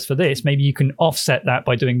special requests for this, maybe you can offset that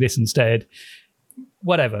by doing this instead.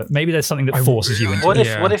 Whatever. Maybe there's something that forces you into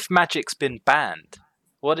it. What if magic's been banned?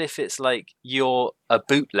 What if it's like you're a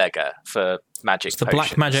bootlegger for magic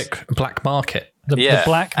potions? Black market. The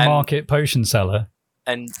black market potion seller.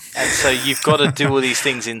 And so you've got to do all these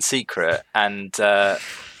things in secret, and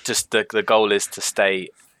just the goal is to stay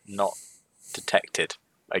not detected,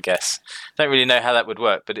 I guess. Don't really know how that would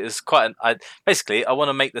work, but it is quite basically, I want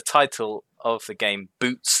to make the title of the game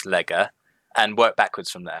Bootslegger and work backwards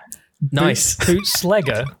from there. Nice.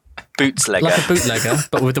 Bootslegger? Bootslegger. Like a bootlegger,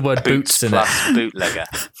 but with the word boots in it. Bootlegger.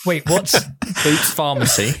 Wait, what's Boots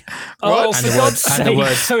Pharmacy? Oh, for God's sake. And the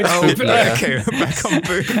word so it's bootlegger. Okay, we're back on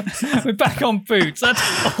boots. We're back on boots. That's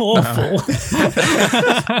awful.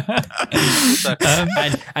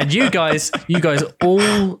 And you guys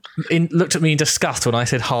all looked at me in disgust when I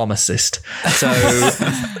said pharmacist. So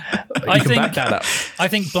I can back that up. I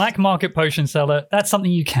think black market potion seller, that's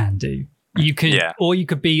something you can do. You could, or you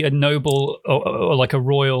could be a noble or like a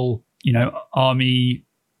royal, army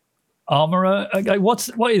armorer. What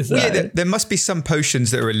is that? Yeah, there must be some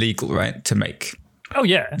potions that are illegal, right, to make. Oh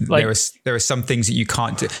yeah, there are some things that you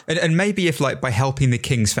can't do, and maybe if like by helping the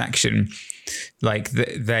king's faction, like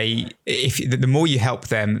the more you help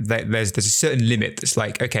them, there's a certain limit that's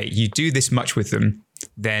like, okay, you do this much with them,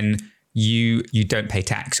 then you don't pay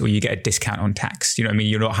tax, or you get a discount on tax. You know what I mean?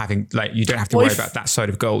 You're not having you don't have to worry about that side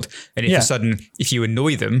of gold. And if you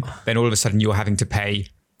annoy them, then all of a sudden you're having to pay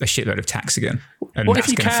a shitload of tax again. And what if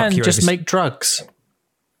you can just make drugs?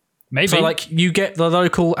 Maybe. So you get the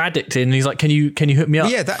local addict in and he's like, can you hook me up?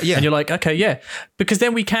 Yeah. And you're like, okay, yeah. Because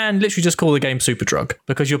then we can literally just call the game Super Drug,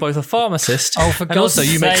 because you're both a pharmacist. Oh, for God's sake. And also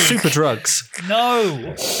you make super drugs.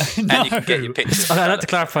 No. And you can get your pictures. Okay, I'd like to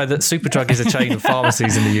clarify that Super Drug is a chain of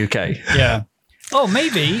pharmacies in the UK. Yeah. Oh,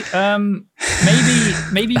 maybe when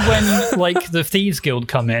like the Thieves Guild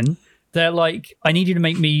come in, they're like, I need you to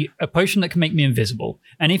make me a potion that can make me invisible.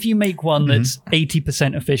 And if you make one that's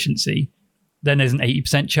 80% efficiency, then there's an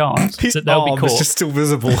 80% chance that they'll be caught. It's just still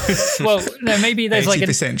visible. Well, no, maybe there's like an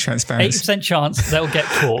 80% transparency. 80% chance they'll get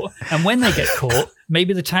caught. And when they get caught,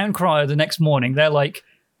 maybe the town crier the next morning, they're like,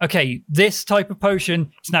 okay, this type of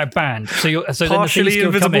potion is now banned. So partially then the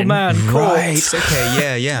invisible man caught. Right.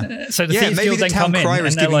 Okay. Yeah. So the Thieves Guild then come in, crier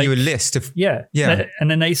is giving you a list of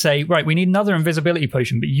and then they say, right, we need another invisibility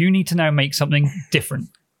potion, but you need to now make something different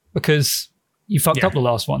because you fucked up the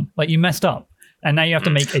last one. Like, you messed up. And now you have to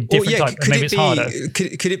make a different type. Maybe it's harder.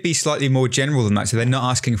 Could it be slightly more general than that? So they're not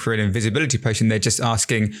asking for an invisibility potion. They're just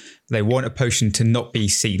asking, they want a potion to not be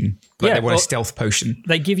seen. Like they want a stealth potion.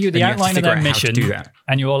 They give you the outline of their mission.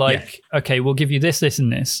 And you're like, okay, we'll give you this, this,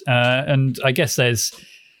 and this. And I guess there's,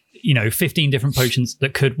 15 different potions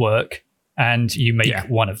that could work. And you make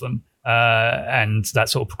one of them. And that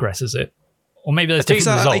sort of progresses it. Or maybe there's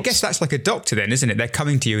different results. I guess that's like a doctor then, isn't it? They're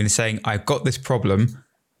coming to you and saying, I've got this problem.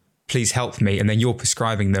 Please help me. And then you're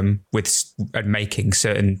prescribing them and making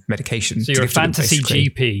certain medications. So you're a fantasy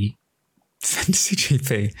GP. Fantasy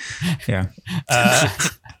GP. Yeah.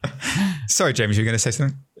 Sorry, James, you were going to say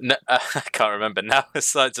something? No, I can't remember now.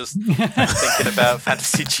 It's like just thinking about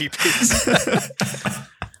fantasy GPs.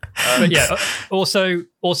 But yeah, also,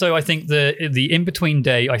 I think the in-between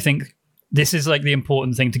day, I think this is like the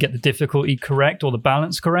important thing to get the difficulty correct or the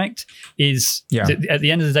balance correct is at the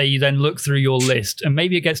end of the day, you then look through your list and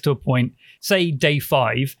maybe it gets to a point, say day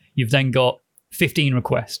 5, you've then got 15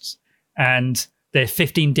 requests and there are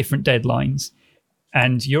 15 different deadlines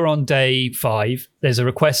and you're on day 5. There's a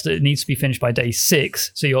request that needs to be finished by day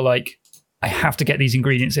 6. So you're like, I have to get these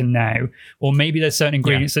ingredients in now. Or maybe there's certain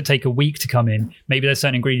ingredients that take a week to come in. Maybe there's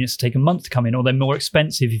certain ingredients that take a month to come in, or they're more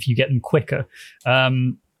expensive if you get them quicker.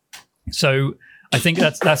 So I think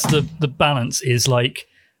that's the balance is like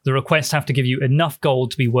the requests have to give you enough gold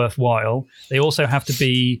to be worthwhile. They also have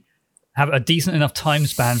to have a decent enough time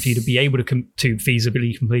span for you to be able to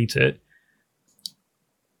feasibly complete it.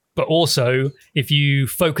 But also, if you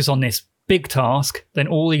focus on this big task, then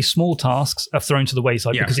all these small tasks are thrown to the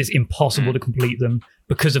wayside because it's impossible to complete them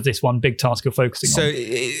because of this one big task you're focusing on. So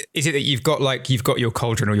is it that you've got your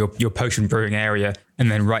cauldron or your potion brewing area,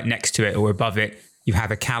 and then right next to it or above it, you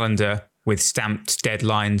have a calendar with stamped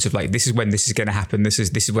deadlines of like, this is when this is going to happen. This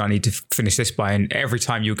is when I need to finish this by. And every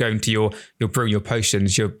time you're going to you're brewing your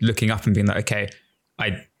potions, you're looking up and being like, okay,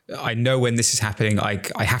 I know when this is happening.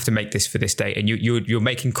 I have to make this for this day. And you're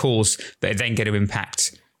making calls that are then going to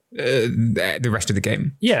impact the rest of the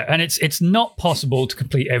game. Yeah, and it's not possible to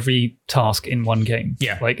complete every task in one game.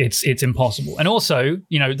 Yeah, like it's impossible. And also,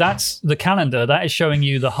 that's the calendar that is showing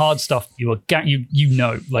you the hard stuff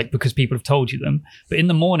like because people have told you them. But in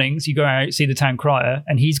the mornings, you go out, see the town crier,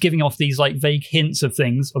 and he's giving off these like vague hints of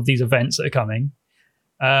things of these events that are coming.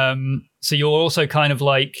 So you're also kind of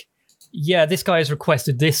like, yeah, this guy has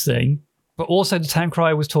requested this thing, but also the town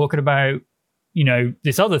crier was talking about,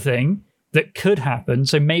 this other thing that could happen.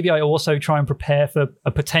 So maybe I also try and prepare for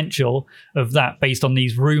a potential of that based on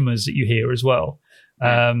these rumors that you hear as well.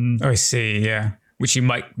 I see. Yeah. Which you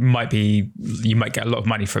might get a lot of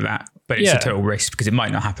money for that, but it's a total risk because it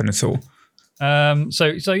might not happen at all.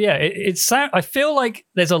 So yeah, it's I feel like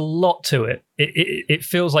there's a lot to it. It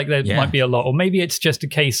feels like there might be a lot, or maybe it's just a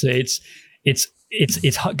case that it's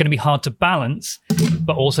going to be hard to balance,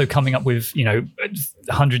 but also coming up with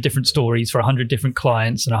 100 different stories for 100 different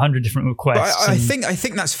clients and 100 different requests. I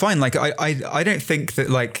think that's fine. Like I don't think that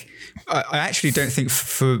like I actually don't think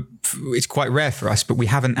for it's quite rare for us, but we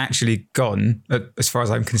haven't actually gone, as far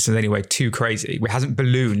as I'm concerned anyway, too crazy. We hasn't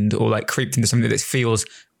ballooned or like creeped into something that feels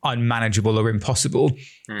unmanageable or impossible.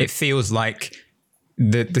 It feels like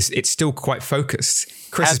it's still quite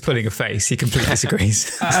focused. Chris is pulling a face. He completely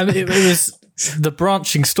disagrees. It was the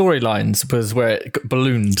branching storylines was where it got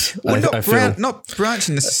ballooned. Well, not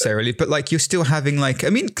branching necessarily, but like you're still having like, I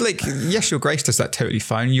mean, like Yes Your Grace does that totally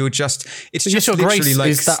fine. Yes Your Grace like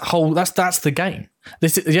is that whole that's the game.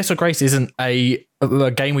 Yes Your Grace isn't a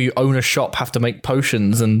game where you own a shop, have to make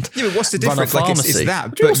potions and but what's the difference? Like it's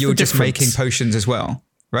that, but you're just making potions as well,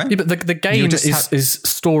 right? Yeah, but the game is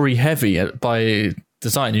story heavy by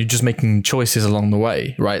design. You're just making choices along the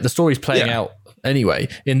way, right? The story's playing out anyway.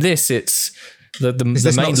 In this, it's the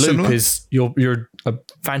main loop is you're a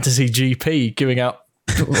fantasy GP giving out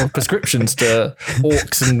prescriptions to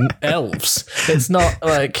orcs and elves. It's not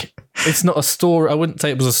a story. I wouldn't say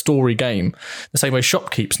it was a story game. The same way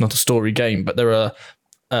Shopkeep's not a story game, but there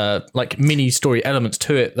are like mini story elements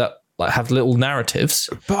to it that like have little narratives.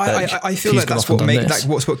 But I feel like that's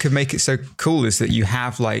what could make it so cool is that you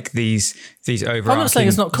have like these overarching. I'm not saying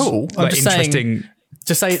it's not cool. I'm just saying.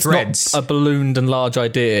 To say it's not a ballooned and large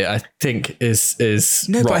idea, I think is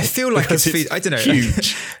no. Wrong, but I feel like it's I don't know,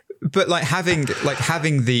 huge. But like having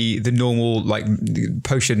the normal like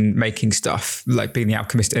potion making stuff, like being the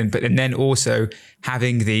alchemist, and then also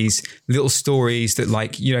having these little stories that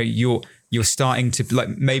like you're starting to like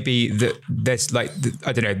maybe that there's like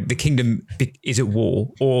I don't know, the kingdom is at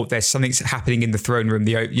war, or there's something happening in the throne room.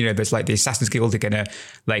 There's like the Assassin's Guild are gonna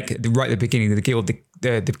like right at the beginning of the guild,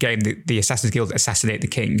 the game, the Assassin's Guild assassinate the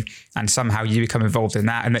king, and somehow you become involved in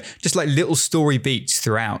that, and just like little story beats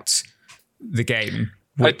throughout the game.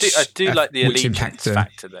 I do like the allegiance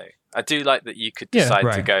factor, though. I do like that you could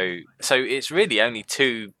decide to go. So it's really only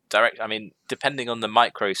two direct. I mean, depending on the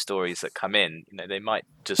micro stories that come in, they might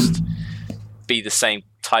just be the same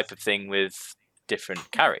type of thing with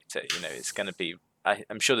different character. It's going to be.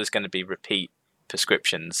 I'm sure there's going to be repeat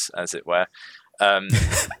prescriptions, as it were.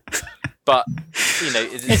 But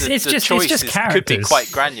the choices could be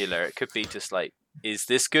quite granular. It could be just like, is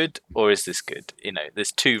this good or is this good?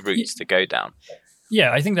 There's two routes to go down.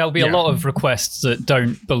 Yeah, I think there'll be a lot of requests that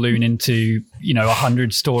don't balloon into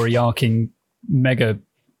 100 story arcing mega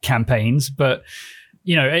campaigns, but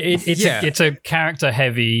it's a character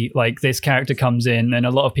heavy. Like, this character comes in, and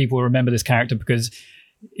a lot of people remember this character because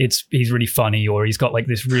he's really funny, or he's got like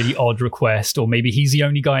this really odd request, or maybe he's the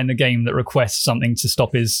only guy in the game that requests something to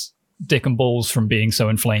stop his dick and balls from being so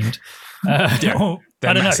inflamed.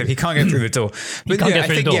 They're massive. He can't get through the door. But I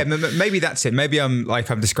think maybe that's it. Maybe I'm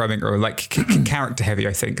describing it, or like character heavy.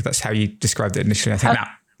 I think that's how you described it initially. I think that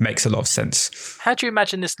makes a lot of sense. How do you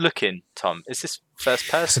imagine this looking, Tom? Is this first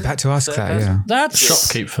person? I was about to ask that. Yeah, that's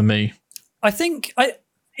shopkeep for me. I think,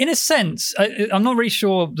 in a sense, I'm not really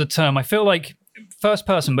sure of the term. I feel like first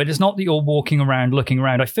person, but it's not that you're walking around, looking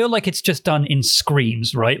around. I feel like it's just done in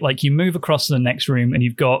screens, right? Like, you move across to the next room, and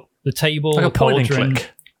you've got the table, like the a point and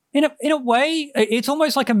click. In a way, it's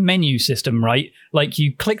almost like a menu system, right? Like,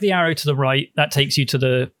 you click the arrow to the right, that takes you to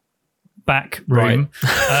the back room.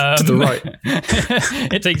 Right. To the right.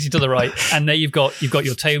 It takes you to the right. And there you've got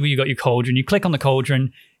your table, you've got your cauldron. You click on the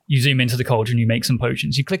cauldron, you zoom into the cauldron, you make some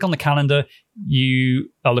potions. You click on the calendar, you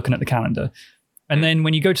are looking at the calendar. And then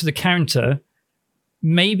when you go to the counter,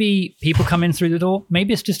 maybe people come in through the door.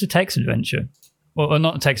 Maybe it's just a text adventure. Or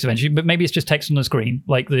not a text adventure, but maybe it's just text on the screen.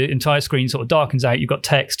 Like, the entire screen sort of darkens out, you've got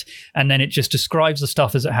text, and then it just describes the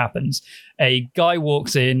stuff as it happens. A guy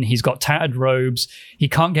walks in, he's got tattered robes, he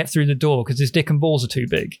can't get through the door because his dick and balls are too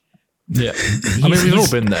big. Yeah. I mean, we've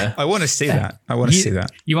all been there. I want to see that. I want to see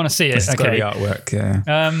that. You want to see it? It's got the artwork,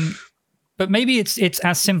 yeah. But maybe it's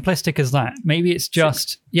as simplistic as that. Maybe it's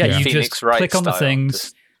just, you just click on the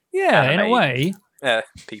things. In a way. Yeah,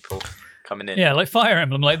 people coming in. Yeah, like Fire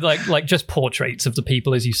Emblem, like just portraits of the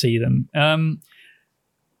people as you see them. And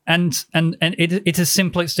it's as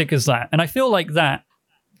simplistic as that. And I feel like that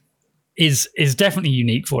is definitely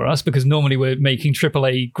unique for us, because normally we're making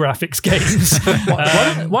AAA graphics games.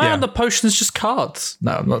 Why aren't the potions just cards?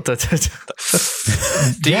 No, I'm not. Do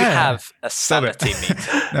you have a sanity meter?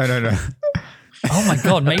 No. Oh my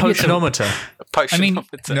god, maybe a potionometer. I mean,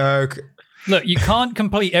 no. Look, you can't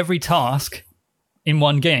complete every task in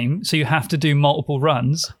one game, so you have to do multiple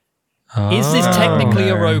runs. Is this technically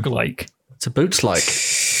a roguelike? It's a boots-like.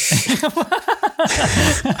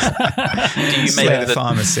 Do you make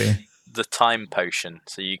the time potion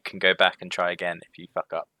so you can go back and try again if you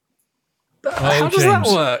fuck up? How does that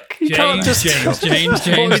work? You can't just James.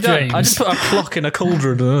 I just put a clock in a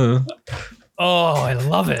cauldron. Oh, I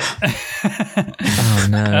love it. Oh,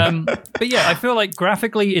 no. But yeah, I feel like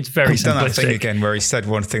graphically it's very simplistic. He's done that thing again where he said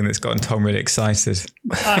one thing that's gotten Tom really excited.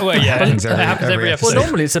 Well, yeah. That happens every episode. Well,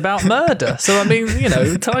 normally it's about murder. So, I mean,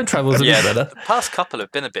 time travel's a bit better. The past couple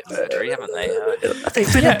have been a bit murdery, haven't they?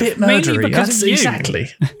 They've been a bit murdery. That's exactly.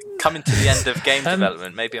 Coming to the end of game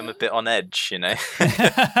development, maybe I'm a bit on edge,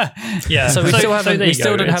 Yeah. So we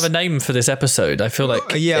still don't have a name for this episode. I feel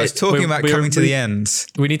like I was talking about coming to the end.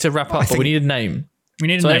 We need to wrap up, but we need a name.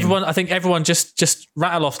 Everyone just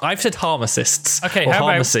rattle off. I've said Harmacists. Okay, how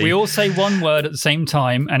about we all say one word at the same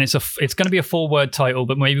time, and it's going to be a 4-word title,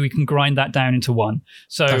 but maybe we can grind that down into one.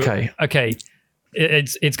 So okay,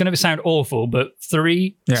 it's going to sound awful, but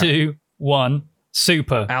 3, 2, 1.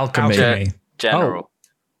 Super alchemy general.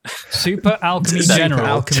 Super alchemy general.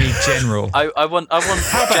 Alchemy general. I want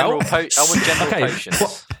general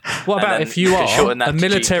potions. What about if you are a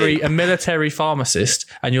military pharmacist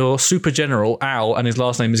and you're Super General Al and his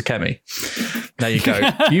last name is Kemi? There you go.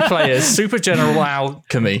 You play as Super General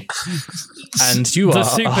Alchemy. And you are the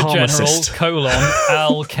Super General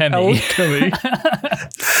Alchemy.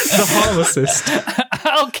 The pharmacist.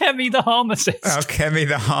 Alchemy the Pharmacist. Alchemy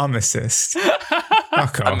the Pharmacist.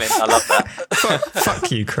 Fuck off. I mean, I love that.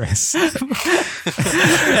 Fuck you, Chris.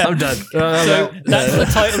 I'm done. So that's the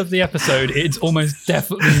title of the episode. It's almost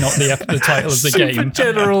definitely not the title of the game. Super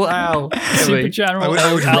General Al. Super General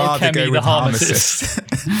Alchemy the Pharmacist.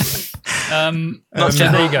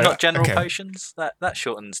 Not general potions. That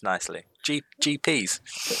shortens nicely. GPs.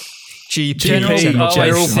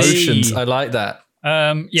 General potions. I like that.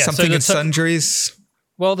 Something in sundries.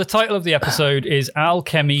 Well, the title of the episode is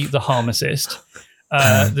Alchemy the Pharmacist.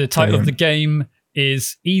 The title of the game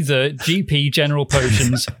is either GP General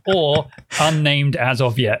Potions or unnamed as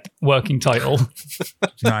of yet working title.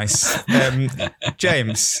 Nice.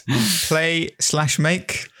 James,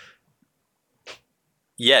 play/make?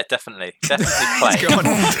 Yeah, definitely play.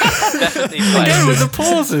 Definitely play. Again with the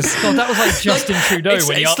pauses. God, that was like Justin Trudeau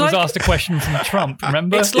when he was asked a question from Trump.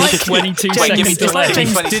 Remember? It's like 22 seconds delay. It's like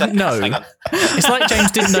James didn't know. It's like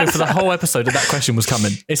James didn't know for the whole episode that question was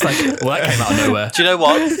coming. It's like, well, that came out of nowhere. Do you know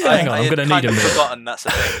what? Hang on, I'm going to need him. I've forgotten that's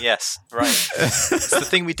a thing. Yes, right. It's the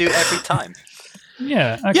thing we do every time.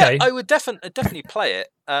 Yeah. Okay. Yeah, I would definitely play it.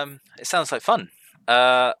 It sounds like fun.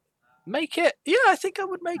 Make it? Yeah, I think I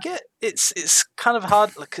would make it. It's kind of hard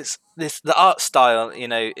because the art style,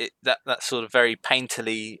 that sort of very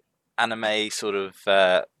painterly anime sort of.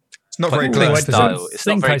 It's not very clear style. It's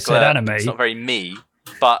not very clear. Anime. It's not very me.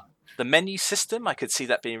 But the menu system, I could see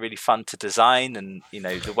that being really fun to design, and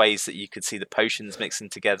the ways that you could see the potions mixing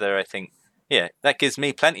together. I think, that gives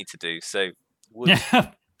me plenty to do. So,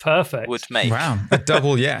 perfect. Would make. Wow, a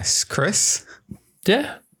double yes, Chris.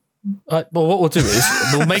 Yeah. Well, what we'll do is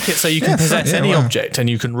we'll make it so you can possess any object and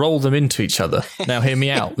you can roll them into each other. Now, hear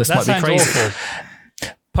me out. This might be crazy.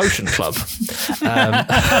 Awful. Potion Club.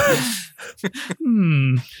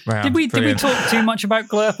 Wow, did we talk too much about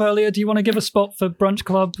Glurp earlier? Do you want to give a spot for Brunch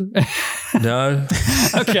Club? No.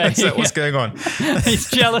 Okay. So what's going on? He's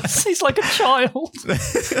jealous. He's like a child.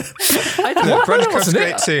 Brunch Club's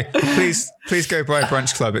great too. Please go buy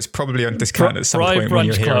Brunch Club. It's probably on discount at some point when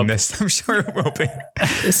you're hearing this. I'm sure it will be.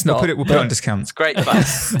 It's not. We'll put it on discount. It's great fun.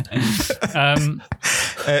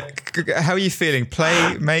 How are you feeling?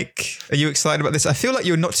 Play, make? Are you excited about this? I feel like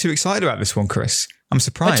you're not too excited about this one, Chris. I'm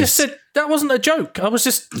surprised. I just said that wasn't a joke. I was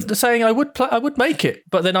just saying I would make it,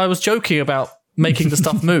 but then I was joking about making the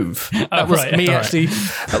stuff move. That was me actually.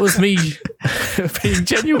 That was me being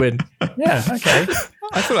genuine. Yeah. Okay.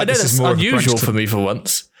 I feel like this is is more unusual for me for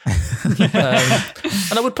once. And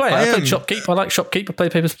I would play it. I played Shopkeep. I like Shopkeep. I play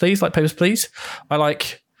Papers, Please. Like Papers, Please. I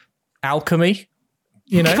like alchemy.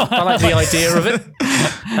 I like the idea of it.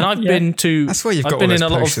 And I've been to. That's where you've got all those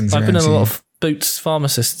potions. I've been in a lot of Boots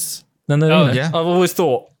pharmacists. I've always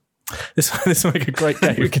thought this would make a great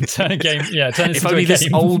game. We can turn a game. Yeah, turn it if only this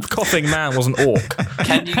old coughing man was an orc.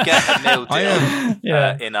 Can you get a meal deal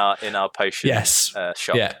in our potion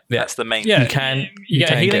shop? Yeah, that's the main. Yeah, thing. You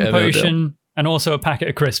get a healing potion and also a packet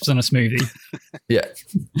of crisps and a smoothie. Yeah,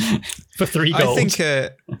 for 3 gold.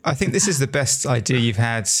 I think this is the best idea you've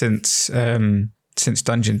had since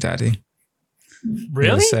Dungeon Daddy.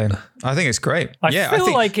 Really? I think it's great. I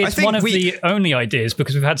feel like it's one of the only ideas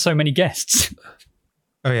because we've had so many guests.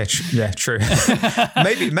 Oh yeah, true.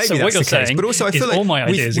 maybe so that's the case. But also, I feel like all my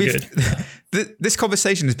ideas are good. This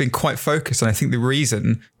conversation has been quite focused, and I think the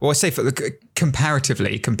reason, I say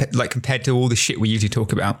comparatively, compared to all the shit we usually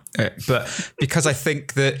talk about, but because I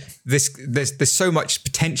think that there's so much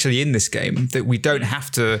potentially in this game that we don't have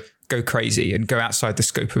to go crazy and go outside the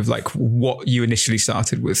scope of like what you initially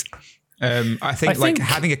started with. I think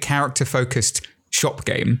having a character-focused shop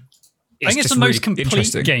game. I think it's the most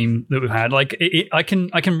complete game that we've had. Like I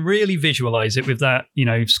can really visualize it with that,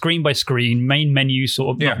 screen by screen, main menu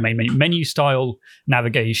not main menu style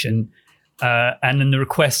navigation, and then the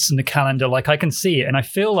requests and the calendar. Like I can see it, and I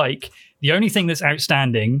feel like the only thing that's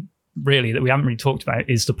outstanding, really, that we haven't really talked about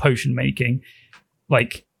is the potion making.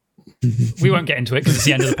 Like we won't get into it because it's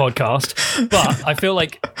the end of the podcast. But I feel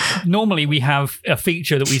like normally we have a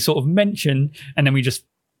feature that we sort of mention, and then we just.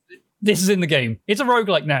 This is in the game. It's a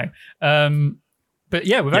roguelike now. But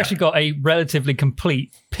yeah, we've actually got a relatively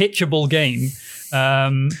complete, pitchable game.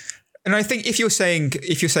 And I think if you're saying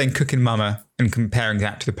Cooking Mama and comparing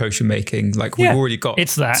that to the potion making, like we've already got a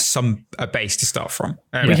base to start from.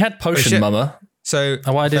 We had Potion Mama. So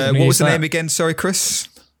what was the name again? Sorry, Chris.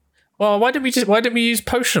 Well, why didn't we use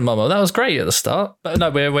Potion Mama? That was great at the start. But no,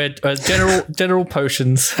 we're general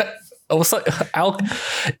potions. Do you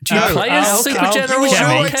play as Super General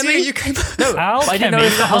Alchemy? No, I didn't know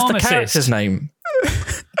if that was the character's name.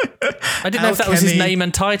 I didn't know if that was his name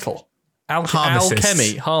and title.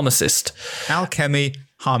 Alchemy, Harmacist. Alchemy,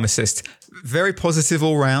 Harmacist. Very positive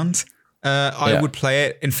all round. I would play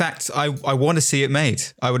it. In fact, I want to see it made.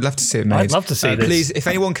 I would love to see it made. I'd love to see this. Please, if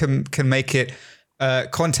anyone can make it,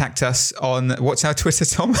 contact us on, what's our Twitter,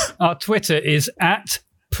 Tom? Our Twitter is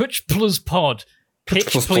 @PutchPlusPod. Pitch,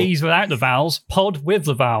 please, without the vowels. Pod with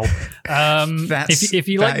the vowel. If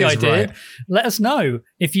you like the idea, let us know.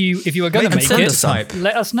 If you are going to make it,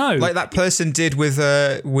 let us know. Like that person did with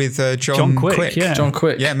John Quick. Yeah. John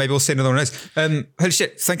Quick. Yeah, maybe we'll see another one of those. Holy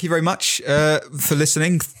shit! Thank you very much for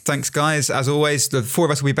listening. Thanks, guys. As always, the 4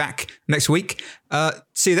 of us will be back next week.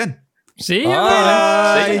 See you then. See you.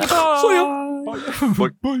 Bye. Bye. Bye.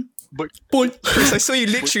 Boy. Chris, I saw you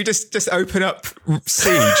literally just open up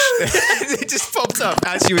Siege. It just popped up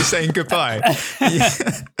as you were saying goodbye.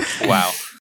 Wow.